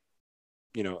by,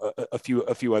 a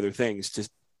few other things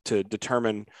to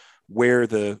determine where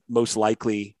the most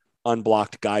likely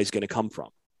unblocked guy is going to come from.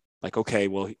 Like, okay,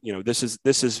 well, this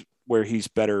is where he's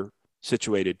better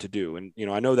situated to do. And,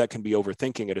 I know that can be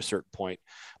overthinking at a certain point,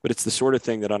 but it's the sort of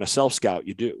thing that on a self scout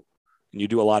you do. And you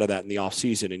do a lot of that in the off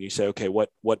season. And you say, okay, what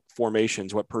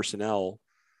formations, what personnel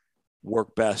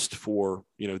work best for,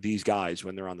 these guys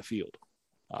when they're on the field.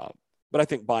 But I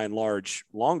think by and large,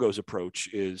 Longo's approach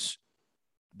is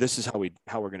this is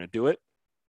how we're going to do it.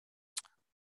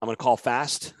 I'm going to call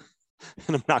fast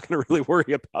and I'm not going to really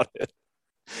worry about it.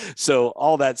 So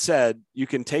all that said, you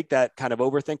can take that kind of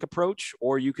overthink approach,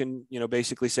 or you can,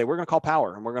 basically say, we're going to call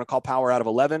power and we're going to call power out of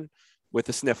 11 with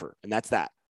a sniffer. And that's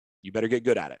that. You better get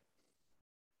good at it.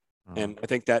 And I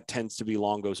think that tends to be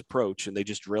Longo's approach, and they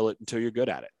just drill it until you're good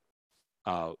at it.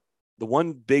 The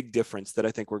one big difference that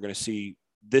I think we're going to see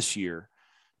this year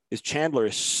is Chandler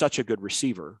is such a good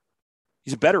receiver.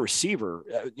 He's a better receiver,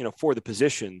 for the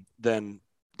position than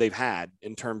they've had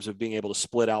in terms of being able to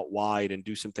split out wide and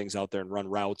do some things out there and run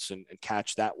routes and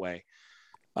catch that way.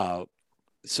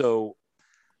 So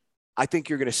I think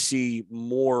you're going to see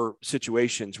more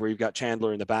situations where you've got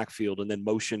Chandler in the backfield and then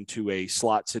motion to a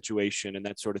slot situation and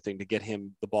that sort of thing to get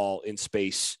him the ball in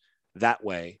space that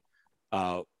way,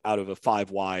 out of a 5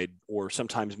 wide, or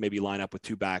sometimes maybe line up with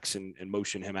 2 backs and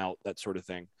motion him out, that sort of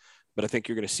thing. But I think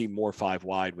you're going to see more 5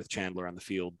 wide with Chandler on the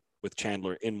field, with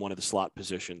Chandler in one of the slot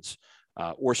positions,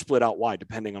 or split out wide,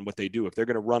 depending on what they do. If they're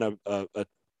going to run a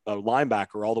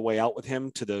linebacker all the way out with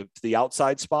him to the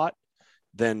outside spot,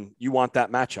 then you want that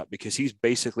matchup because he's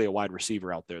basically a wide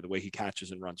receiver out there, the way he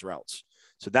catches and runs routes.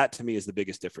 So that to me is the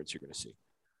biggest difference you're going to see.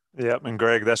 Yep. And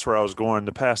Greg, that's where I was going,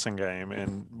 the passing game.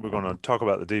 And we're going to talk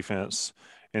about the defense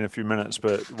in a few minutes,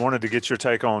 but wanted to get your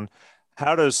take on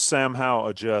how does Sam Howell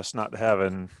adjust not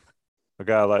having a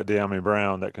guy like De'Ami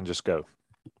Brown that can just go?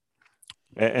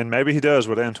 And maybe he does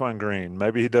with Antoine Green.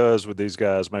 Maybe he does with these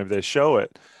guys. Maybe they show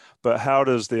it. But how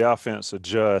does the offense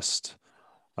adjust?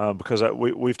 Because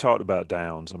we've talked about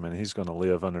Downs. I mean, he's going to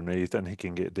live underneath and he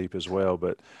can get deep as well.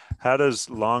 But how does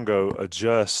Longo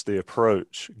adjust the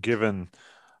approach given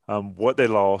what they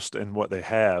lost and what they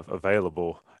have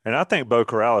available? And I think Bo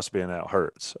Corrales being out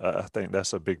hurts. I think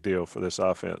that's a big deal for this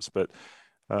offense. But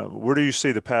where do you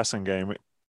see the passing game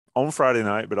on Friday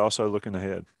night, but also looking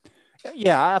ahead?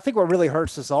 Yeah, I think what really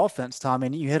hurts this offense, Tommy,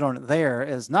 and you hit on it there,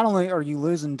 is not only are you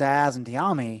losing Daz and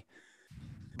De'Ami,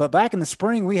 but back in the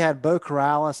spring, we had Bo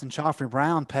Corrales and Joffrey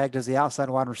Brown pegged as the outside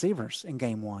wide receivers in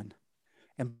game one.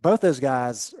 And both those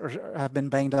guys have been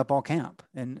banged up all camp.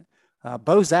 And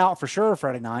Bo's out for sure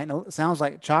Friday night. And it sounds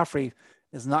like Joffrey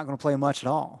is not going to play much at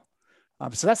all.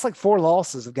 So that's like 4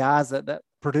 losses of guys that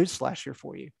produced last year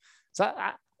for you. So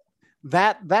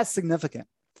that's significant.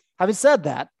 Having said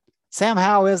that, Sam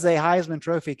Howell is a Heisman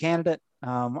Trophy candidate,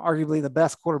 arguably the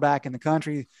best quarterback in the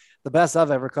country, the best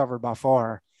I've ever covered by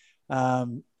far.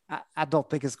 I don't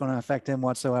think it's going to affect him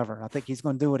whatsoever. I think he's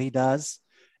going to do what he does,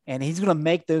 and he's going to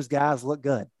make those guys look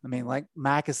good. I mean, like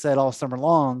Mac has said all summer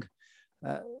long,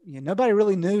 nobody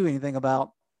really knew anything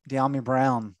about De'Ami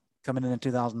Brown coming into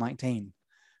 2019.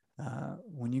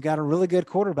 When you got a really good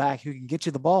quarterback who can get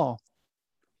you the ball,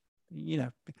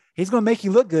 he's going to make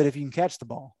you look good if you can catch the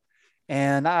ball.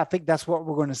 And I think that's what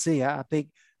we're going to see. I think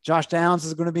Josh Downs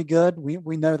is going to be good.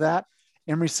 We know that.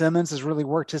 Emory Simmons has really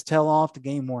worked his tail off to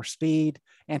gain more speed.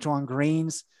 Antoine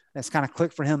Green's, that's kind of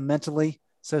clicked for him mentally.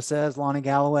 So says Lonnie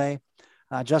Galloway.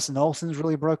 Justin Olsen's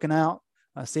really broken out.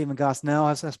 Stephen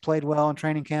Gosnell has played well in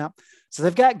training camp. So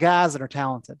they've got guys that are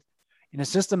talented. And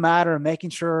it's just a matter of making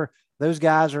sure those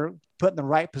guys are put in the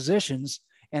right positions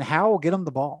and how we'll get them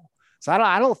the ball. So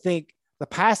I don't think the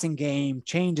passing game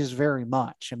changes very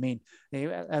much. I mean,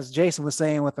 as Jason was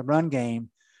saying with the run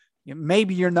game,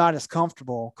 maybe you're not as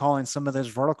comfortable calling some of those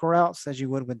vertical routes as you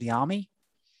would with De'Ami.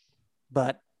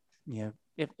 But,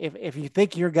 if you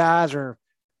think your guys are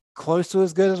close to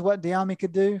as good as what De'Ami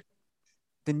could do,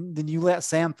 then you let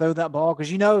Sam throw that ball because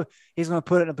he's going to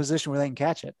put it in a position where they can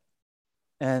catch it.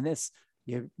 And it's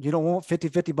you don't want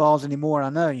 50-50 balls anymore.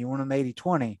 I know you want them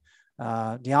 80-20.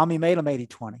 De'Ami made them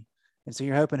 80-20. And so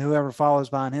you're hoping whoever follows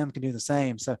behind him can do the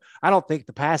same. So I don't think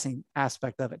the passing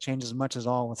aspect of it changes as much as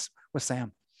all with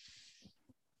Sam.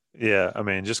 Yeah, I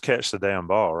mean, just catch the damn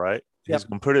ball, right? Yep. He's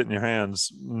going to put it in your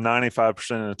hands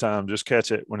 95% of the time. Just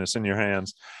catch it when it's in your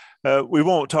hands. We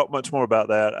won't talk much more about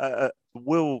that. It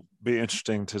will be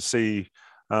interesting to see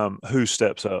who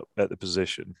steps up at the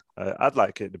position. I'd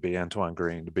like it to be Antoine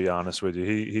Green, to be honest with you.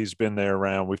 He's been there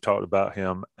around. We've talked about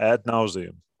him ad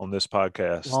nauseum on this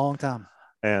podcast. Long time.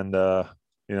 And,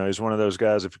 he's one of those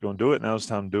guys, if you're going to do it, now's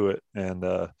the time to do it. And,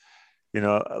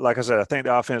 like I said, I think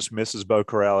the offense misses Bo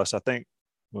Corrales. I think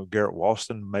Garrett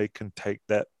Walston can take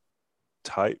that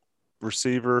type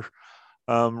receiver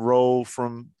role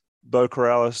from Bo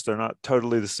Corrales. They're not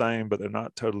totally the same, but they're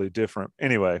not totally different.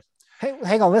 Anyway. Hey,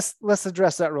 hang on. Let's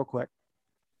address that real quick.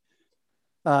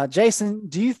 Jason,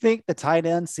 do you think the tight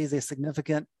end sees a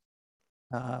significant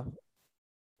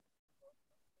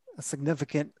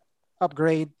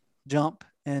upgrade jump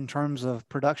in terms of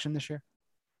production this year?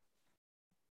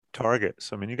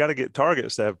 Targets. I mean, you got to get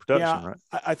targets to have production, right?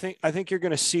 I think you're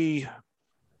going to see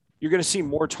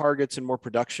more targets and more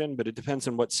production, but it depends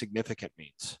on what significant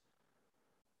means.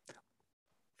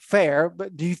 Fair,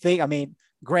 but do you think? I mean,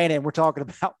 granted, we're talking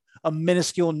about a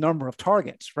minuscule number of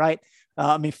targets, right?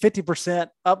 50%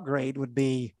 upgrade would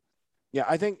be. Yeah,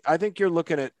 I think you're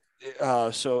looking at.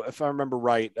 So if I remember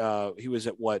right, he was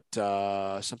at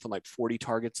something like 40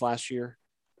 targets last year.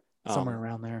 Somewhere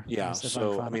around there. Yeah.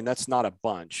 So, that's not a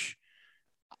bunch.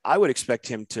 I would expect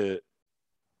him to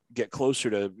get closer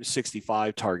to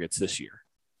 65 targets this year.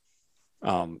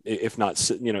 If not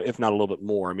a little bit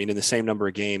more. I mean, in the same number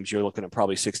of games, you're looking at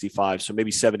probably 65. So maybe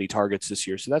 70 targets this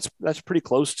year. So that's pretty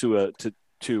close to it's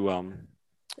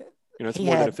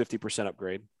more than a 50%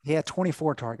 upgrade. He had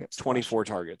 24 targets. 24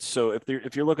 targets. So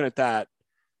if you're looking at that,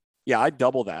 yeah, I'd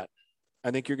double that. I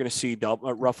think you're going to see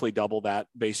roughly double that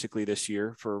basically this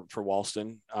year for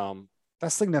Walston.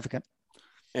 That's significant.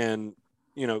 And,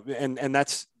 and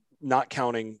that's not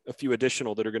counting a few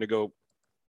additional that are going to go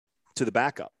to the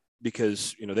backup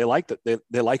because, they like that.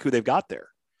 They like who they've got there.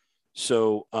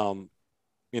 So,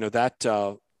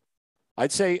 that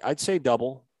I'd say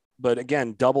double, but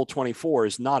again, double 24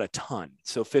 is not a ton.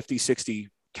 So 50, 60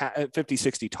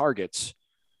 targets.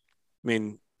 I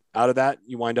mean, out of that,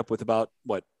 you wind up with about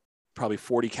probably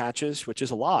 40 catches, which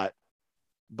is a lot,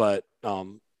 but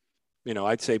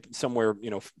I'd say somewhere,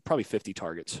 probably 50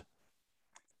 targets.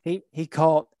 He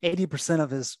caught 80% of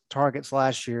his targets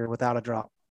last year without a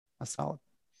drop. That's solid.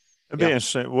 It'd be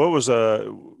interesting. What was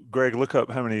Greg? Look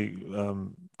up how many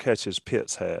catches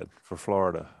Pitts had for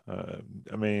Florida.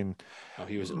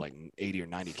 He was at like 80 or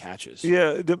 90 catches.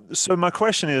 Yeah. So my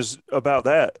question is about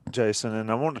that, Jason,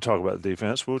 and I want to talk about the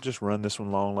defense. We'll just run this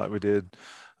one long like we did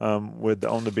with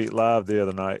On the Beat Live the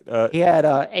other night. He had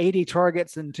 80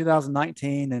 targets in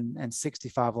 2019 and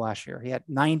 65 last year. He had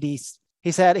 90.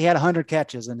 He had 100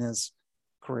 catches in his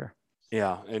career.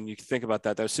 Yeah, and you think about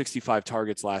that. That was 65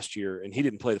 targets last year, and he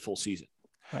didn't play the full season.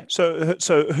 Right. So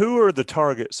who are the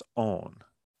targets on?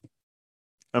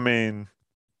 I mean,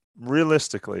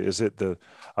 realistically, is it the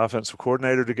offensive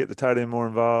coordinator to get the tight end more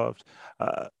involved?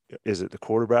 Is it the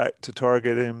quarterback to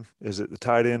target him? Is it the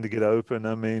tight end to get open?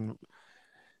 I mean,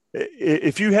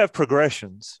 if you have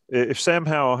progressions, if Sam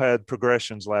Howell had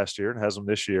progressions last year and has them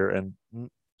this year, and the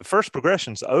first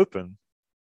progression's open,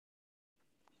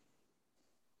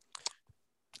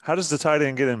 how does the tight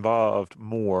end get involved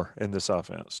more in this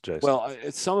offense, Jason? Well,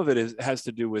 some of it has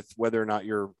to do with whether or not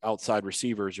your outside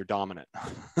receivers are dominant.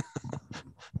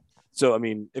 So, I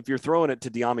mean, if you're throwing it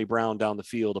to De'Ami Brown down the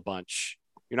field a bunch,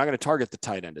 you're not going to target the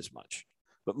tight end as much.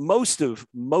 But so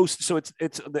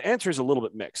it's the answer is a little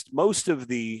bit mixed. Most of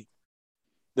the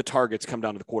targets come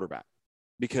down to the quarterback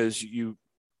because you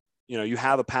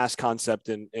have a pass concept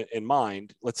in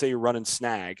mind. Let's say you're running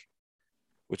snag,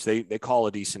 which they call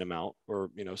a decent amount, or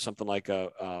something like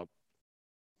a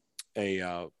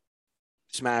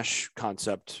smash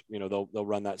concept. They'll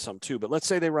run that some too. But let's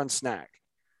say they run snag,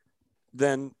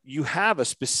 then you have a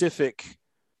specific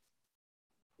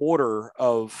order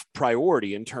of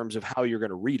priority in terms of how you're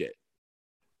going to read it,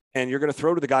 and you're going to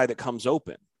throw to the guy that comes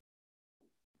open,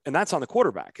 and that's on the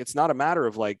quarterback. It's not a matter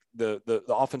of like the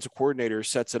offensive coordinator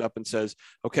sets it up and says,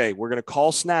 okay, we're going to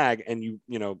call snag, and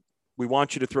we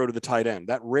want you to throw to the tight end.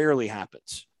 That rarely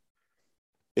happens.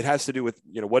 It has to do with,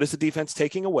 what is the defense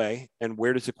taking away and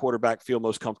where does the quarterback feel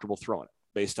most comfortable throwing it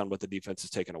based on what the defense is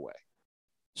taking away.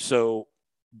 So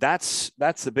that's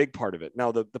the big part of it.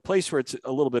 Now, the place where it's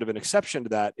a little bit of an exception to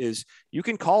that is you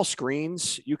can call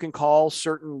screens, you can call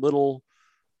certain little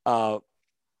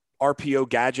RPO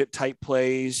gadget type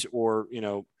plays or,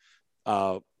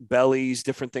 bellies,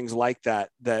 different things like that,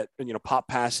 pop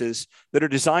passes that are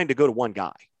designed to go to one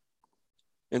guy.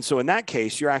 And so in that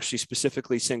case, you're actually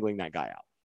specifically singling that guy out.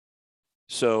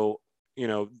 So,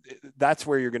 that's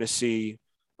where you're going to see,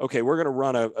 okay, we're going to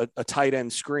run a tight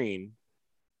end screen.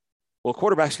 Well,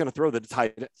 quarterback's going to throw to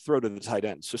the tight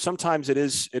end. So sometimes it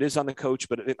is on the coach,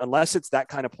 but unless it's that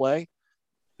kind of play,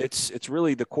 it's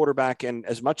really the quarterback and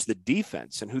as much the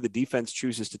defense and who the defense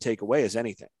chooses to take away as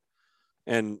anything.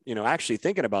 And, actually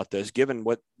thinking about this, given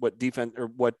what defense or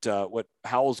what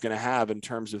Howell's going to have in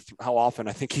terms of how often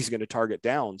I think he's going to target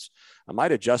downs, I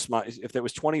might adjust if there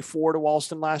was 24 to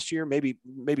Walston last year, maybe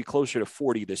closer to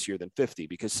 40 this year than 50,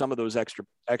 because some of those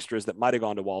extras that might've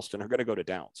gone to Walston are going to go to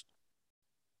downs.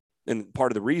 And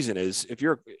part of the reason is if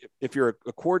you're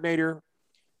a coordinator,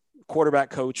 quarterback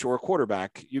coach, or a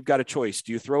quarterback, you've got a choice.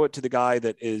 Do you throw it to the guy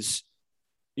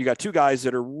you got two guys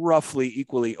that are roughly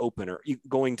equally open or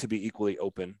going to be equally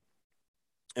open,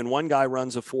 and one guy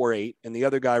runs a 4.8 and the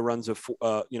other guy runs a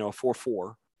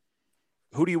 4.4.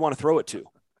 Who do you want to throw it to? I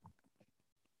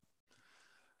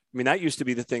mean, that used to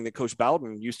be the thing that Coach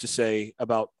Bowden used to say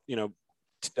about,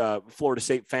 Florida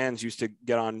State fans used to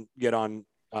get on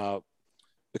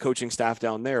the coaching staff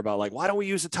down there about like, why don't we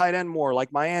use the tight end more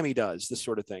like Miami does, this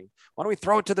sort of thing. Why don't we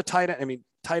throw it to the tight end? I mean,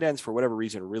 tight ends for whatever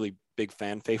reason are really big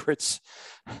fan favorites.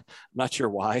 I'm not sure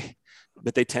why,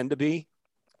 but they tend to be.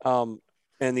 And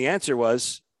the answer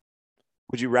was,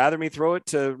 would you rather me throw it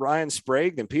to Ryan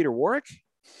Sprague than Peter Warwick?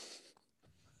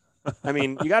 I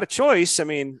mean, you got a choice. I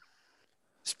mean,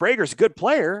 Sprague's a good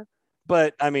player,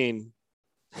 but I mean,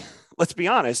 let's be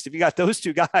honest. If you got those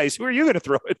two guys, who are you going to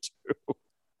throw it to?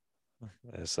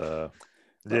 It's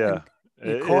yeah.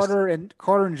 Carter and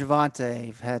Javonte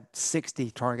have had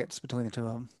 60 targets between the two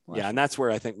of them. Yeah, and that's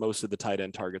where I think most of the tight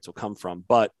end targets will come from.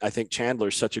 But I think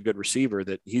Chandler's such a good receiver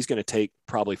that he's going to take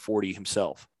probably 40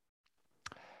 himself.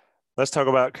 Let's talk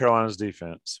about Carolina's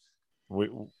defense.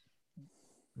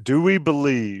 Do we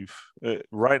believe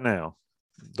right now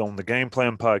on the Game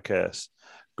Plan podcast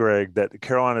Greg, that the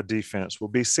Carolina defense will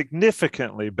be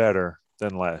significantly better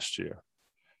than last year.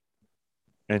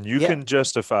 And you can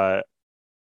justify it,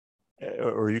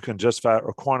 or you can justify it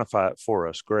or quantify it for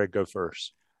us. Greg, go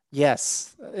first.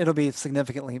 Yes, it'll be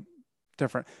significantly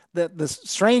different. The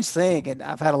strange thing, and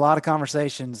I've had a lot of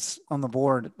conversations on the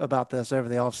board about this over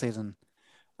the offseason.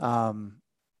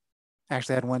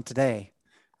 Actually, I had one today.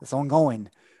 It's ongoing.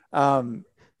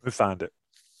 We find it.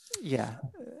 Yeah,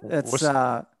 it's.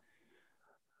 I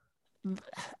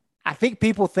think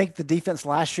people think the defense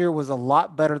last year was a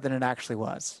lot better than it actually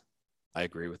was. I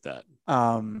agree with that.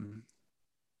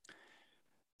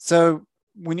 So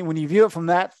when you view it from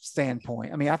that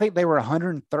standpoint, I mean, I think they were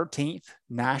 113th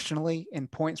nationally in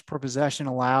points per possession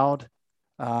allowed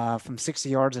from 60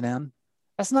 yards and in.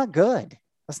 That's not good.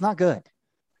 That's not good.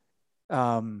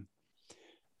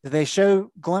 Did they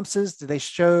show glimpses? Did they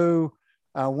show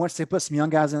once they put some young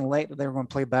guys in late that they were going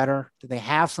to play better? Did they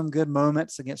have some good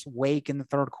moments against Wake in the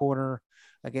third quarter,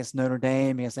 against Notre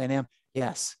Dame, against A&M?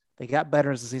 Yes, they got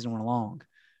better as the season went along.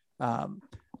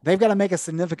 They've got to make a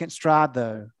significant stride,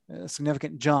 though, a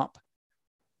significant jump,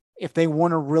 if they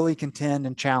want to really contend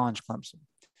and challenge Clemson.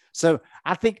 So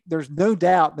I think there's no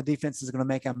doubt the defense is going to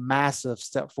make a massive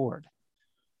step forward.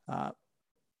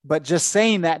 But just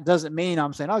saying that doesn't mean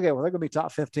I'm saying, okay, well, they're going to be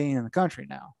top 15 in the country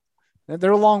now.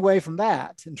 They're a long way from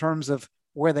that in terms of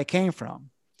where they came from.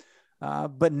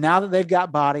 But now that they've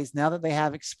got bodies, now that they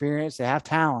have experience, they have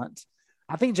talent,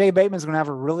 I think Jay Bateman's going to have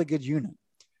a really good unit.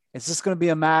 It's just going to be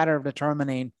a matter of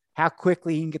determining how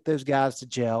quickly he can get those guys to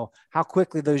gel, how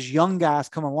quickly those young guys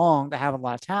come along that have a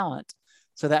lot of talent,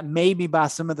 so that maybe by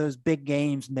some of those big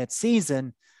games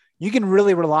mid-season, you can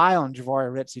really rely on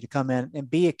Javaria Ritzie to come in and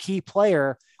be a key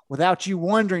player without you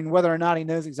wondering whether or not he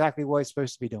knows exactly what he's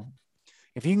supposed to be doing.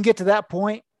 If you can get to that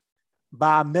point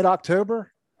by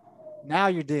mid-October, now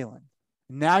you're dealing.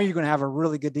 Now you're going to have a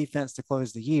really good defense to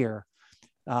close the year.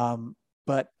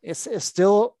 But it's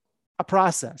still a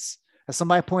process. As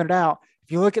somebody pointed out,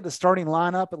 if you look at the starting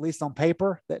lineup, at least on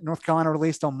paper, that North Carolina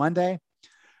released on Monday,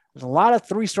 there's a lot of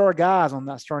 3-star guys on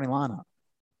that starting lineup.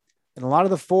 And a lot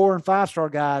of the 4- and 5-star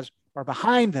guys are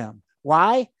behind them.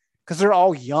 Why? Because they're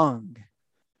all young.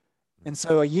 And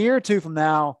so a year or two from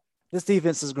now, this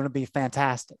defense is going to be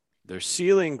fantastic. Their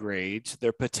ceiling grades,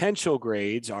 their potential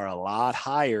grades are a lot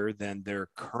higher than their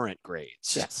current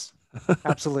grades. Yes,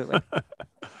 absolutely.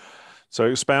 So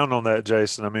expound on that,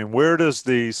 Jason. I mean, where does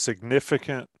the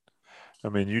significant – I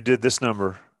mean, you did this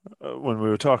number when we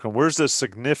were talking. Where's the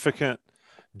significant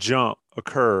jump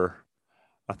occur?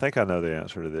 I think I know the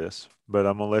answer to this, but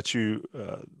I'm going to let you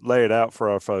lay it out for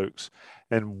our folks.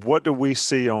 And what do we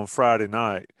see on Friday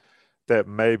night that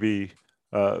maybe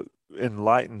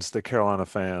enlightens the Carolina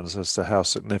fans as to how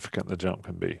significant the jump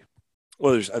can be?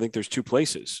 Well, I think there's two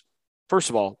places. First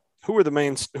of all, who are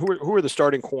the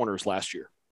starting corners last year?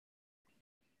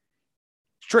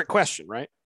 Trick question, right?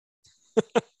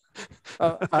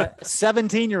 A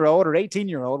 17-year-old or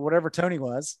 18-year-old, whatever Tony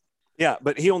was. Yeah,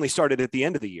 but he only started at the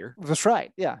end of the year. That's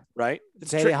right. Yeah. Right.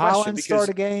 Day Hollins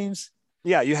started games.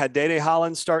 Yeah, you had Day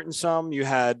Hollins starting some. You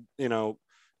had,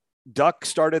 Duck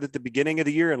started at the beginning of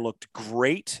the year and looked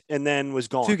great, and then was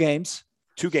gone. 2 games.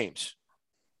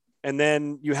 And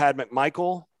then you had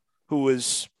McMichael, who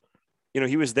was,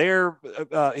 he was there.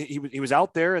 He was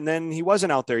out there, and then he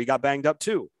wasn't out there. He got banged up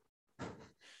too.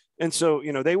 And so,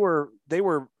 they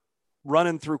were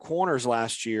running through corners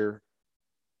last year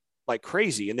like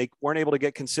crazy, and they weren't able to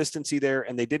get consistency there,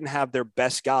 and they didn't have their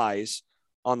best guys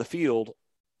on the field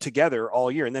together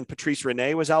all year. And then Patrice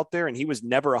Rene was out there, and he was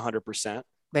never 100%.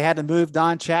 They had to move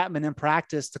Don Chapman in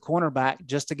practice to cornerback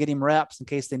just to get him reps in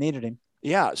case they needed him.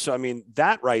 Yeah. So, I mean,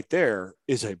 that right there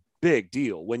is a big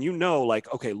deal when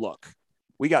like, okay, look,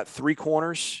 we got 3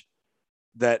 corners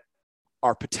that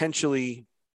are potentially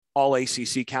all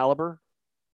ACC caliber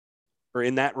or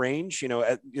in that range,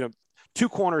 2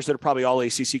 corners that are probably all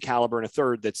ACC caliber and a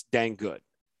third that's dang good.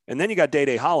 And then you got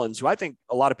Day Hollins, who I think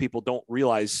a lot of people don't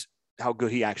realize how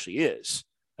good he actually is.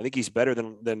 I think he's better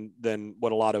than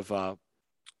what a lot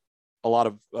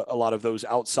of those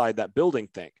outside that building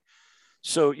think.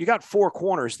 So you got 4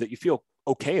 corners that you feel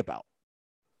okay about.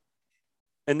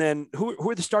 And then who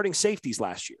are the starting safeties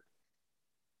last year?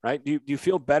 Right? Do you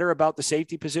feel better about the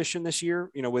safety position this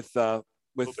year? With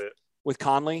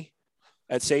Conley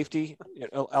at safety,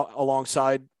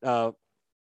 alongside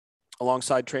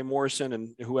Trey Morrison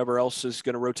and whoever else is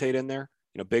going to rotate in there,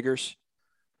 Biggers.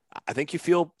 I think you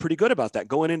feel pretty good about that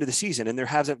going into the season, and there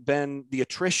hasn't been the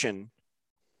attrition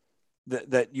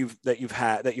that you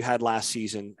had last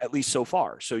season, at least so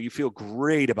far. So you feel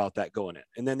great about that going in.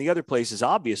 And then the other place is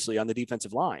obviously on the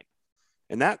defensive line.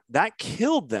 And that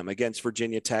killed them against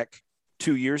Virginia Tech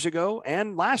 2 years ago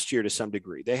and last year to some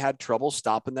degree. They had trouble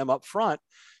stopping them up front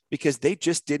because they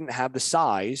just didn't have the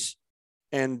size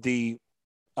and they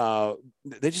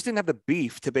just didn't have the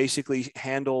beef to basically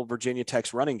handle Virginia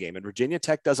Tech's running game. And Virginia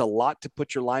Tech does a lot to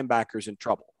put your linebackers in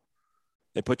trouble.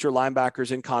 They put your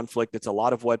linebackers in conflict. It's a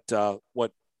lot of what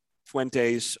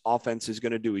Fuente's offense is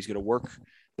going to do. He's going to work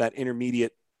that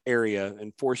intermediate area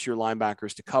and force your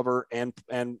linebackers to cover and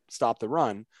stop the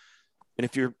run. And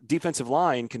if your defensive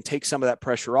line can take some of that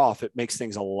pressure off, it makes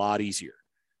things a lot easier.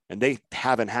 And they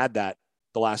haven't had that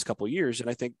the last couple of years. And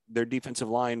I think their defensive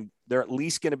line, they're at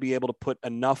least going to be able to put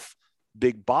enough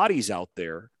big bodies out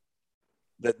there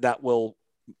that will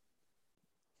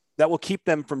keep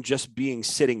them from just being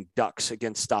sitting ducks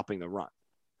against stopping the run.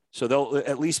 So they'll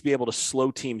at least be able to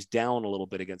slow teams down a little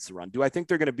bit against the run. Do I think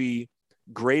they're going to be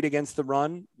great against the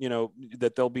run?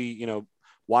 That they'll be,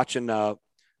 watching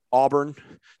Auburn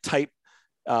type,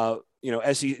 top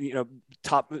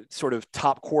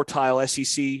quartile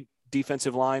SEC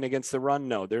defensive line against the run?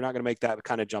 No, they're not going to make that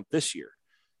kind of jump this year.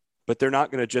 But they're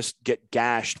not going to just get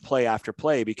gashed play after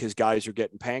play because guys are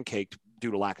getting pancaked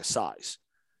due to lack of size.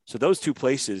 So those two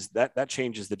places, that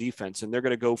changes the defense. And they're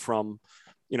going to go from,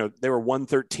 they were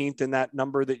 113th in that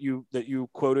number that you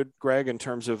quoted, Greg, in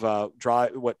terms of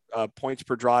points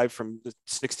per drive from the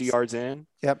 60 yards in.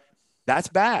 Yep. That's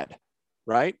bad,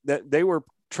 right? That they were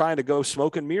trying to go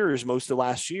smoke and mirrors most of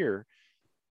last year.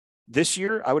 This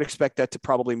year, I would expect that to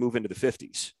probably move into the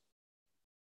 50s,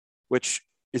 which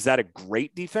is that a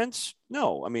great defense?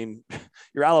 No. I mean,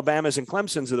 your Alabamas and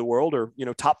Clemsons of the world are,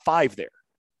 top 5 there.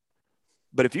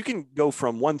 But if you can go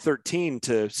from 113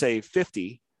 to say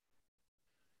 50,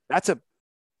 that's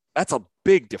a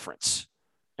big difference.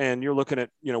 And you're looking at,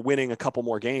 winning a couple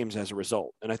more games as a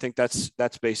result. And I think that's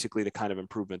basically the kind of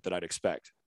improvement that I'd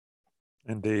expect.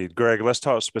 Indeed. Greg, let's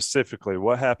talk specifically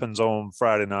what happens on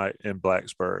Friday night in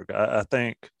Blacksburg. I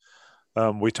think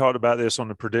we talked about this on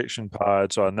the prediction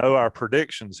pod, so I know our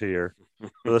predictions here.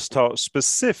 But let's talk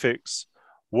specifics.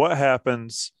 What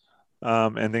happens,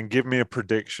 and then give me a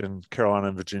prediction, Carolina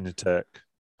and Virginia Tech.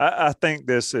 I think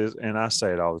this is, and I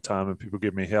say it all the time, and people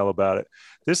give me hell about it.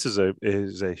 This is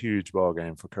a huge ball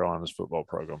game for Carolina's football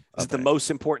program. Is it the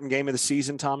most important game of the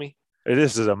season, Tommy? It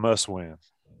is a must-win.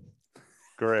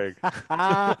 Greg.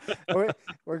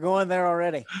 We're going there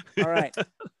already. All right.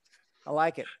 I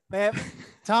like it, man.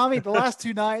 Tommy, the last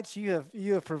 2 nights you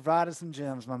have provided some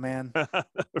gems, my man.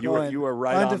 You are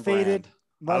right. Undefeated.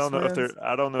 I don't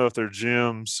know if they're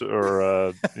gems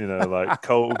or like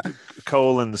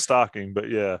coal in the stocking,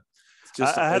 but yeah.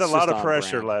 I had a lot of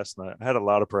pressure last night.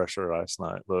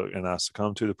 Look, and I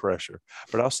succumbed to the pressure,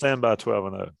 but I'll stand by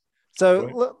 12-0.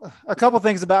 So a couple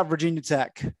things about Virginia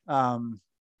Tech.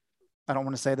 I don't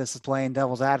want to say this is playing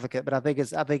devil's advocate, but I think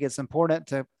it's important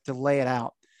to lay it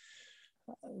out.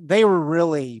 They were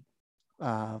really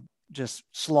just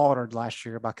slaughtered last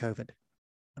year by COVID.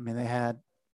 I mean, they had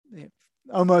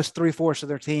almost 3/4 of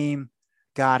their team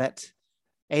got it.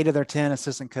 8 of their 10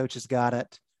 assistant coaches got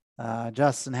it.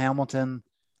 Justin Hamilton,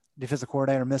 defensive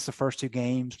coordinator, missed the first 2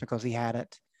 games because he had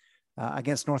it.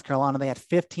 Against North Carolina, they had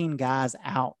 15 guys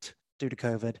out due to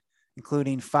COVID,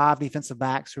 including 5 defensive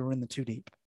backs who were in the 2 deep.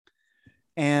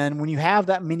 And when you have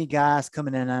that many guys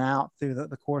coming in and out through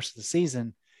the course of the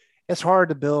season, it's hard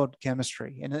to build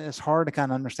chemistry and it's hard to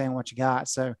kind of understand what you got.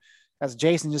 So as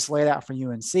Jason just laid out for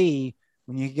UNC,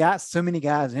 when you got so many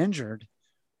guys injured,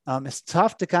 it's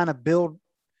tough to kind of build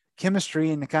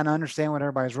chemistry and to kind of understand what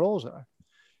everybody's roles are.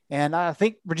 And I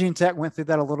think Virginia Tech went through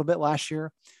that a little bit last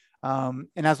year. And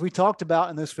as we talked about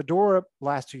in those Fedora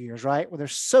last 2 years, right, where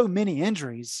there's so many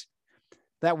injuries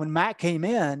that when Matt came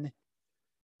in,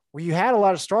 where you had a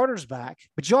lot of starters back,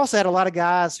 but you also had a lot of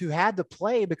guys who had to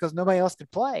play because nobody else could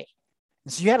play.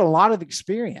 And so you had a lot of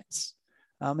experience.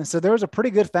 And so there was a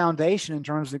pretty good foundation in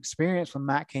terms of experience when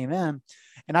Matt came in.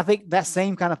 And I think that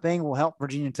same kind of thing will help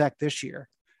Virginia Tech this year.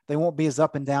 They won't be as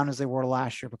up and down as they were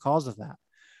last year because of that.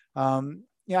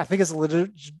 I think it's a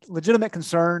legitimate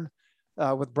concern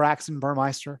with Braxton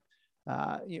Burmeister.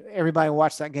 Everybody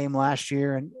watched that game last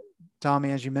year. And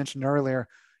Tommy, as you mentioned earlier,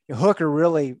 Hooker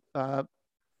really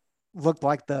looked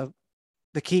like the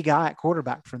key guy at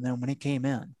quarterback for them when he came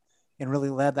in and really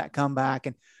led that comeback.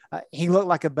 And he looked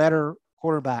like a better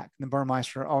quarterback than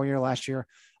Burmeister all year last year,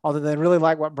 although they really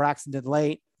like what Braxton did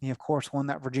late. He, of course, won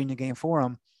that Virginia game for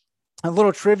him. A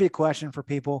little trivia question for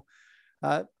people.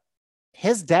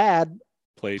 His dad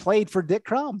played for Dick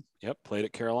Crum. Yep, played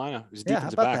at Carolina. He was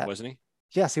defensive back, wasn't he?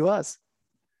 Yes, he was.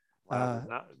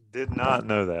 Did not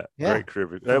know that. Yeah. Great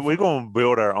trivia. We're going to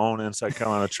build our own Inside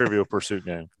Carolina Trivial Pursuit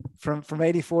game. From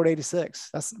 84 to 86.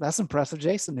 That's impressive.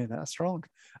 Jason knew that. That's strong.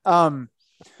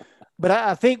 But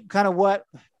I think kind of what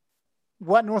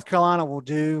North Carolina will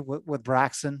do with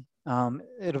Braxton,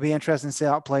 it'll be interesting to see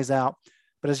how it plays out.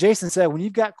 But as Jason said, when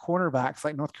you've got cornerbacks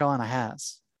like North Carolina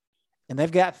has, and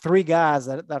they've got 3 guys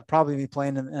that probably be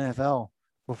playing in the NFL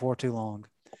before too long,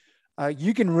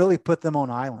 you can really put them on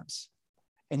islands.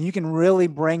 And you can really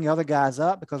bring other guys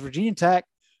up because Virginia Tech,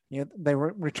 they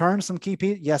returned some key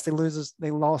pieces. Yes, they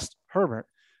lost Herbert,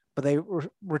 but they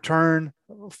returned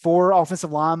 4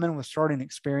 offensive linemen with starting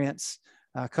experience.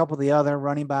 A couple of the other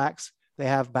running backs they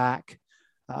have back.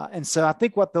 And so I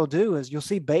think what they'll do is you'll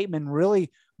see Bateman really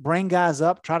bring guys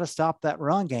up, try to stop that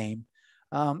run game,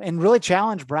 and really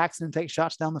challenge Braxton to take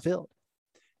shots down the field.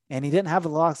 And he didn't have a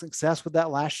lot of success with that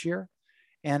last year.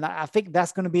 And I think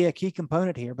that's going to be a key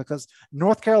component here because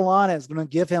North Carolina is going to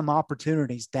give him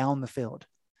opportunities down the field.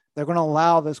 They're going to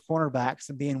allow those cornerbacks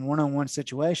to be in one-on-one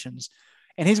situations,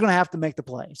 and he's going to have to make the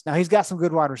plays. Now, he's got some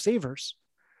good wide receivers,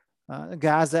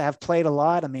 guys that have played a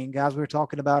lot. I mean, guys we were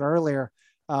talking about earlier.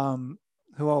 Who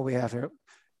all we have here?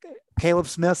 Caleb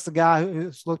Smith's the guy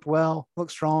who's looked well,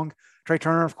 looked strong. Trey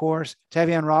Turner, of course.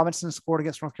 Tavion Robinson scored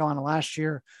against North Carolina last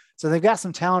year. So they've got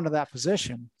some talent at that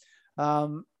position.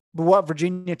 But what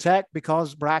Virginia Tech,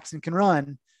 because Braxton can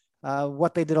run,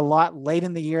 what they did a lot late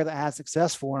in the year that had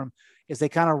success for him is they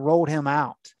kind of rolled him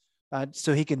out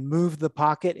so he could move the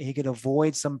pocket. He could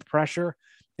avoid some pressure,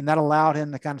 and that allowed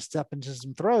him to kind of step into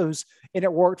some throws, and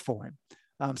it worked for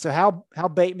him. So how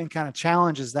Bateman kind of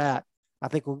challenges that, I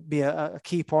think will be a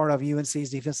key part of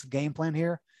UNC's defensive game plan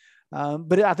here.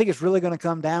 But I think it's really going to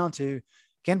come down to,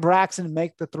 can Braxton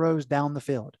make the throws down the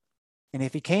field? And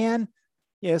if he can,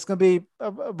 it's going to be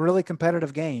a really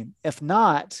competitive game. If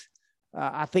not,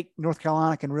 I think North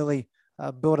Carolina can really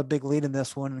build a big lead in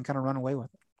this one and kind of run away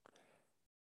with it.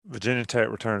 Virginia Tech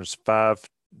returns 5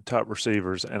 top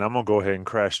receivers, and I'm going to go ahead and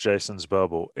crash Jason's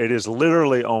bubble. It is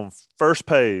literally on first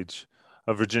page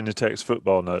of Virginia Tech's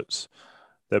football notes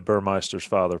that Burmeister's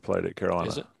father played at Carolina.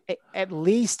 Is it? At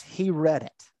least he read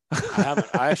it.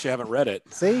 I actually haven't read it.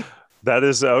 See? That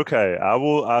is okay.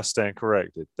 I stand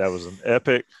corrected. That was an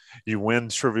epic. You win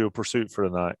Trivial Pursuit for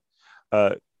tonight.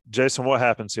 Jason, what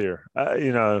happens here?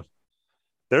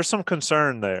 There's some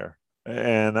concern there,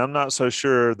 and I'm not so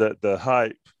sure that the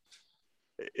hype.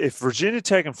 If Virginia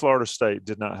Tech and Florida State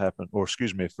did not happen,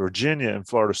 if Virginia and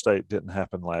Florida State didn't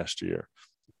happen last year,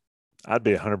 I'd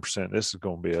be 100%. This is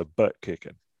going to be a butt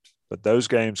kicking. But those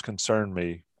games concern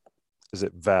me. Is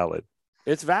it valid?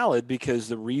 It's valid because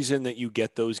the reason that you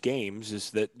get those games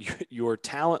is that your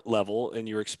talent level and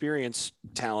your experience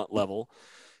talent level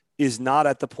is not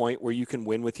at the point where you can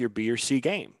win with your B or C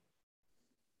game.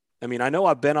 I mean, I know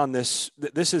I've been on this.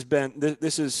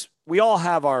 We all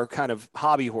have our kind of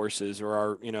hobby horses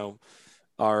or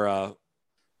our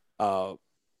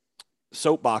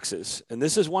soapboxes. And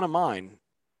this is one of mine,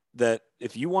 that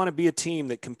if you want to be a team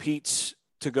that competes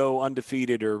to go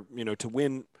undefeated or, to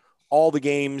win all the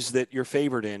games that you're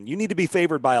favored in, you need to be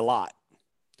favored by a lot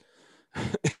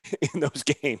in those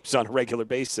games on a regular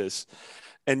basis.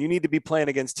 And you need to be playing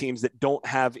against teams that don't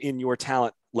have in your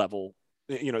talent level,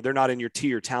 they're not in your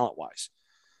tier talent wise.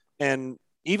 And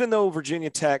even though Virginia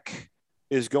Tech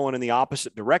is going in the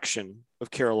opposite direction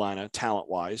of Carolina talent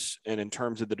wise, and in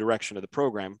terms of the direction of the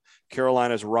program,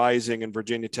 Carolina's rising and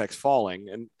Virginia Tech's falling.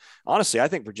 And honestly, I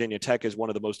think Virginia Tech is one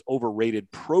of the most overrated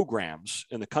programs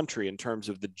in the country in terms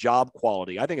of the job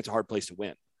quality. I think it's a hard place to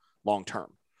win long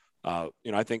term. I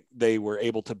think they were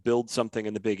able to build something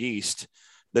in the Big East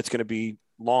that's going to be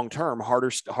long term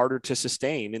harder to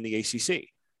sustain in the ACC,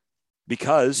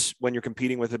 because when you're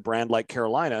competing with a brand like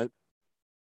Carolina,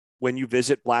 when you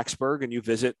visit Blacksburg and you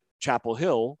visit Chapel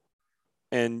Hill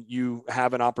and you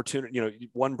have an opportunity,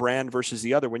 one brand versus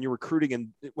the other, when you're recruiting and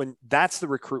when that's the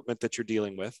recruitment that you're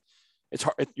dealing with, it's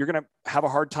hard. You're going to have a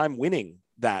hard time winning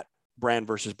that brand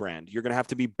versus brand. You're going to have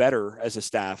to be better as a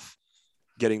staff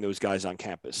getting those guys on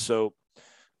campus. So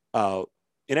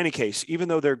in any case, even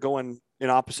though they're going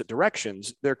in opposite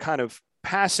directions, they're kind of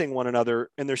passing one another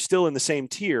and they're still in the same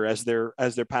tier as they're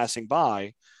passing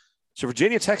by. So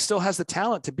Virginia Tech still has the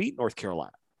talent to beat North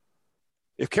Carolina.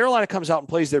 If Carolina comes out and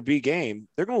plays their B game,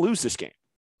 they're going to lose this game.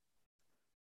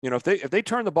 If they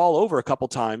turn the ball over a couple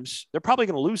times, they're probably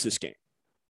going to lose this game.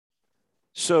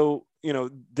 So,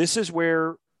 this is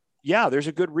where, there's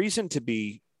a good reason to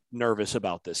be nervous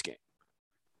about this game.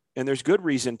 And there's good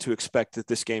reason to expect that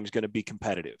this game is going to be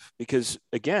competitive because,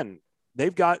 again,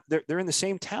 they're in the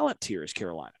same talent tier as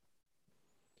Carolina.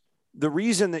 The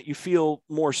reason that you feel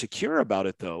more secure about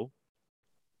it, though,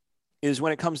 is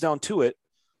when it comes down to it,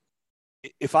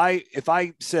 if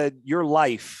I said your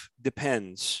life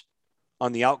depends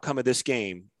on the outcome of this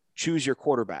game, choose your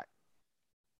quarterback.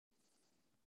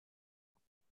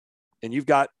 And you've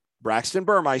got Braxton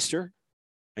Burmeister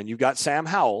and you've got Sam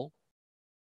Howell.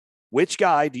 Which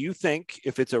guy do you think,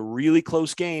 if it's a really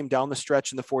close game down the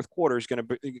stretch in the fourth quarter, is going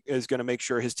to make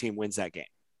sure his team wins that game?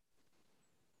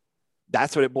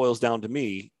 That's what it boils down to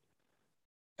me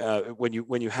when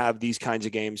you have these kinds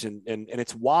of games, and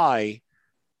it's why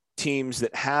teams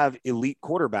that have elite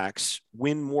quarterbacks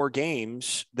win more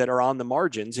games that are on the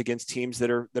margins against teams that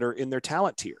are in their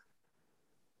talent tier.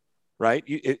 Right?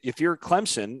 If you're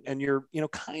Clemson and you're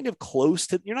kind of close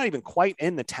to, you're not even quite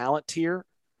in the talent tier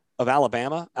of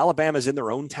Alabama. Alabama's in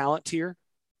their own talent tier,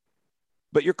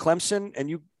 but you're Clemson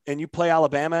and you play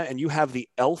Alabama and you have the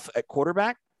elf at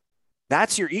quarterback.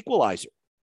 That's your equalizer,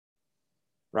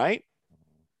 right?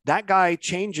 That guy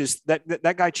changes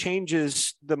that guy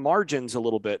changes the margins a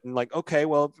little bit. And like, okay,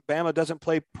 well, if Bama doesn't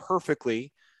play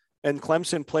perfectly and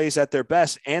Clemson plays at their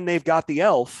best and they've got the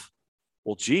elf,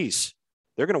 well, geez,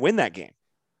 they're going to win that game.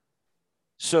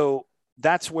 So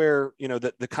that's where,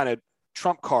 the kind of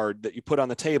trump card that you put on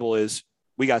the table is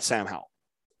we got Sam Howell.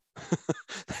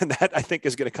 And that, I think,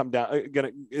 is going to come down.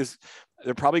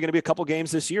 There probably going to be a couple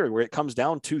games this year where it comes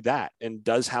down to that. And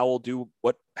does Howell do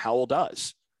what Howell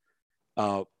does?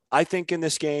 I think in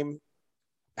this game,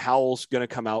 Howell's going to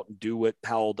come out and do what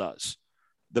Howell does.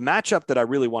 The matchup that I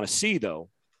really want to see, though,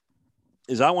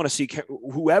 is I want to see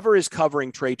whoever is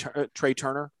covering Trey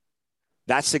Turner.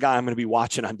 That's the guy I'm going to be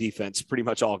watching on defense pretty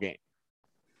much all game.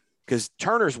 Because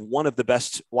Turner's one of the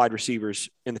best wide receivers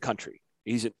in the country.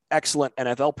 He's an excellent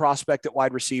NFL prospect at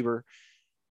wide receiver.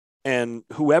 And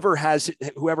whoever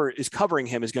is covering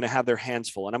him is going to have their hands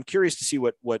full. And I'm curious to see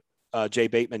what Jay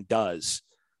Bateman does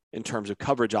in terms of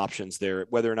coverage options there,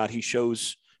 whether or not he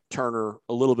shows Turner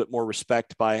a little bit more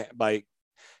respect by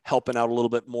helping out a little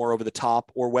bit more over the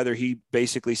top, or whether he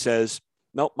basically says,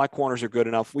 nope, my corners are good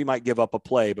enough. We might give up a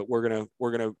play, but we're going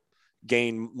to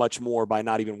gain much more by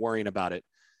not even worrying about it.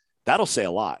 That'll say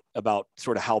a lot about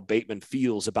sort of how Bateman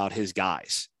feels about his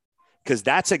guys, because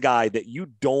that's a guy that you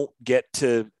don't get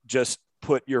to just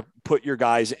put your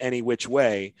guys any which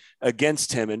way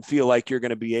against him and feel like you're going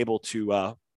to be able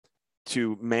to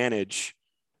manage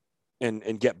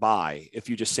and get by if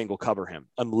you just single cover him,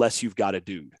 unless you've got a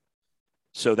dude.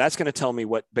 So that's going to tell me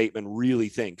what Bateman really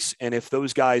thinks. And if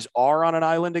those guys are on an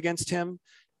island against him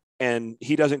and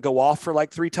he doesn't go off for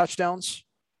like 3 touchdowns,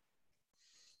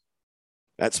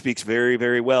 that speaks very,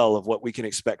 very well of what we can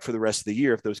expect for the rest of the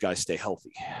year if those guys stay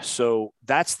healthy. So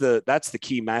that's the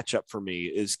key matchup for me,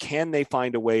 is can they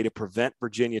find a way to prevent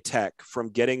Virginia Tech from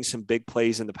getting some big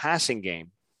plays in the passing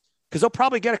game? Because they'll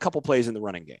probably get a couple plays in the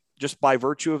running game just by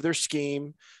virtue of their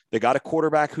scheme. They got a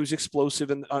quarterback who's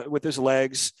explosive with his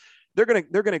legs. They're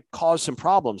gonna cause some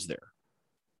problems there.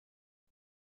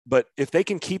 But if they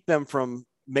can keep them from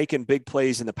making big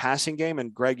plays in the passing game,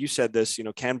 and Greg, you said this,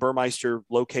 can Burmeister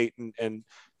locate and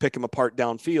pick him apart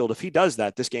downfield? If he does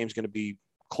that, this game's going to be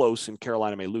close and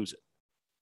Carolina may lose it.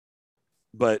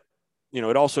 But,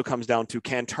 it also comes down to,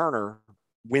 can Turner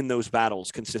win those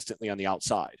battles consistently on the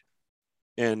outside?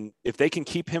 And if they can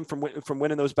keep him from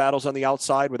winning those battles on the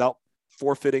outside without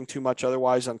forfeiting too much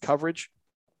otherwise on coverage,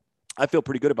 I feel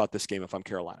pretty good about this game if I'm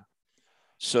Carolina.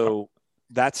 So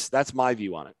that's my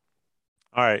view on it.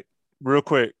 All right. Real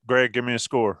quick, Greg, give me a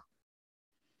score.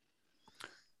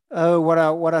 Oh,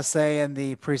 what I say in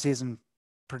the preseason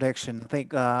prediction, I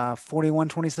think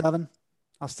 41-27.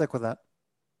 I'll stick with that.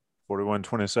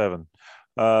 41-27.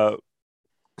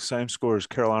 Same score as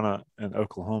Carolina and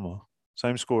Oklahoma.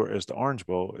 Same score as the Orange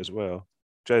Bowl as well.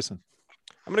 Jason.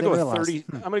 I'm going to go with 30.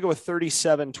 I'm going to go with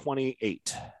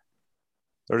 37-28.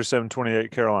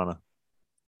 37-28 Carolina.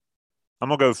 I'm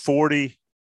going to go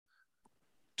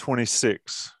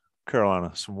 40-26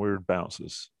 Carolina. Some weird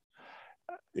bounces.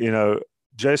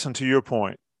 Jason, to your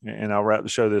point, and I'll wrap the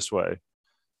show this way.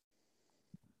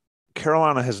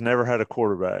 Carolina has never had a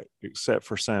quarterback except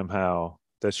for Sam Howell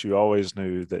that you always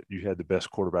knew that you had the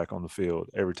best quarterback on the field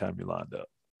every time you lined up.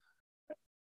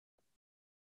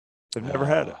 They've never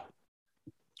had it.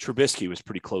 Trubisky was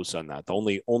pretty close on that.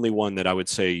 The only one that I would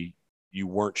say you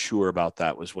weren't sure about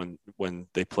that was when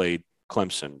they played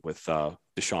Clemson with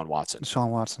Deshaun Watson. Deshaun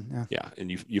Watson, yeah. Yeah, and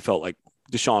you felt like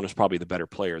Deshaun was probably the better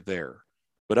player there.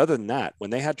 But other than that, when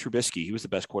they had Trubisky, he was the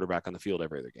best quarterback on the field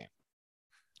every other game.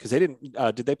 Because they didn't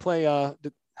did they play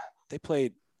they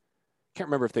played – can't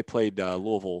remember if they played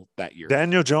Louisville that year.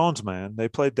 Daniel Jones, man. They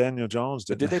played Daniel Jones,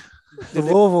 didn't they? The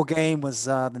Louisville game was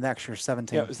the next year,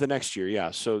 17. Yeah, it was the next year,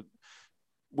 yeah. So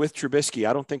with Trubisky,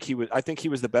 I think he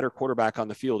was the better quarterback on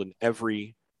the field in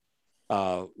every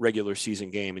regular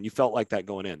season game. And you felt like that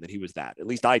going in, that he was that. At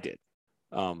least I did.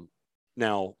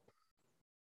 Now,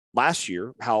 last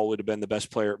year, Howell would have been the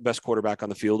best quarterback on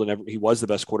the field, and he was the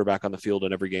best quarterback on the field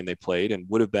in every game they played, and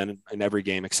would have been in every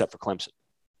game except for Clemson.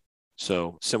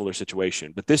 So similar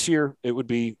situation. But this year, it would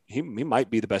be he might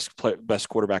be the best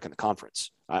quarterback in the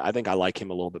conference. I think I like him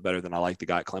a little bit better than I like the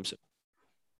guy at Clemson.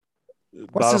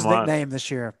 What's his nickname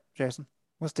this year, Jason?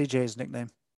 What's DJ's nickname?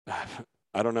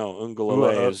 I don't know.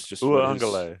 Ungulale is just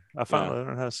Ungulale. I finally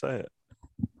learned how to say it.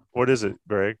 What is it,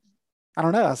 Greg? I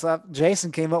don't know. So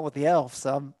Jason came up with the elf.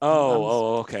 So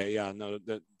okay. Yeah, no.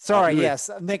 Sorry. Yes,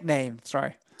 nickname.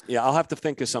 Sorry. Yeah, I'll have to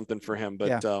think of something for him.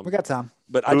 But we got time.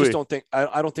 But I just don't think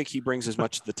I don't think he brings as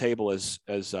much to the table as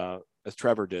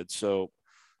Trevor did. So,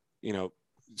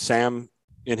 Sam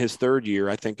in his third year,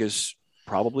 I think, is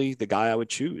probably the guy I would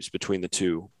choose between the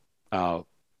two.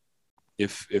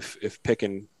 If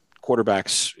picking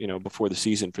quarterbacks, before the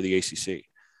season for the ACC.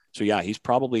 So yeah, you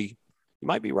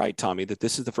might be right, Tommy, that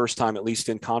this is the first time, at least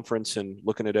in conference and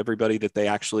looking at everybody, that they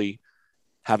actually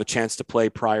have a chance to play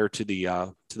prior to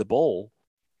the bowl,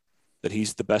 that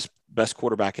he's the best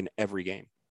quarterback in every game.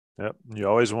 Yep. You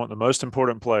always want the most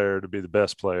important player to be the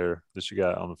best player that you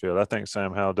got on the field. I think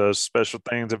Sam Howell does special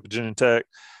things at Virginia Tech.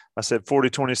 I said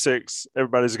 40-26.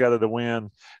 Everybody's got it to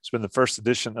win. It's been the first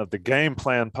edition of the Game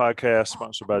Plan podcast,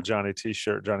 sponsored by Johnny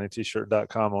T-Shirt,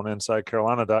 johnnytshirt.com on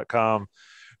InsideCarolina.com.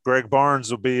 Greg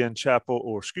Barnes will be in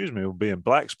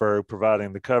Blacksburg,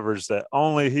 providing the coverage that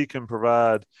only he can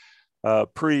provide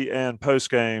pre and post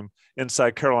game.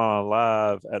 Inside Carolina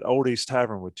Live at Old East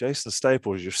Tavern with Jason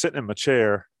Staples. You're sitting in my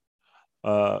chair.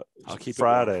 I'll keep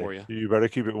Friday. It warm for you. You better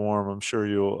keep it warm. I'm sure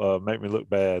you'll make me look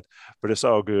bad, but it's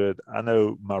all good. I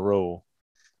know my role.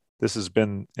 This has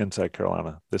been Inside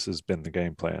Carolina. This has been the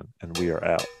Game Plan, and we are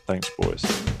out. Thanks, boys.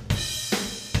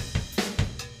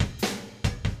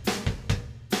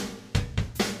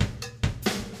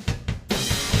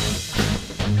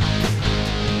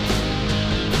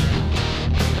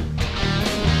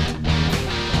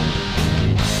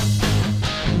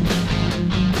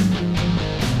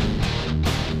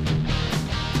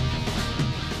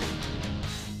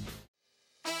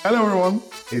 Hello everyone,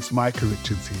 it's Micah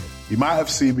Richards here. You might have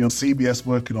seen me on CBS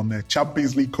working on their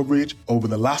Champions League coverage over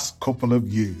the last couple of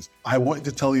years. I wanted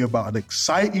to tell you about an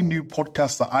exciting new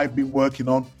podcast that I've been working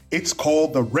on. It's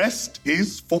called The Rest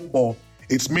is Football.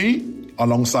 It's me,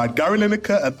 alongside Gary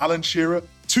Lineker and Alan Shearer,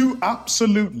 two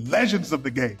absolute legends of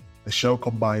the game. The show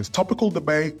combines topical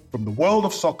debate from the world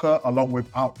of soccer along with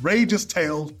outrageous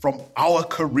tales from our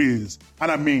careers.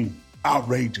 And I mean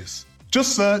outrageous.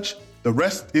 Just search The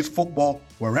Rest is Football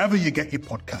wherever you get your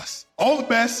podcasts. All the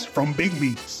best from Big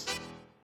Meats.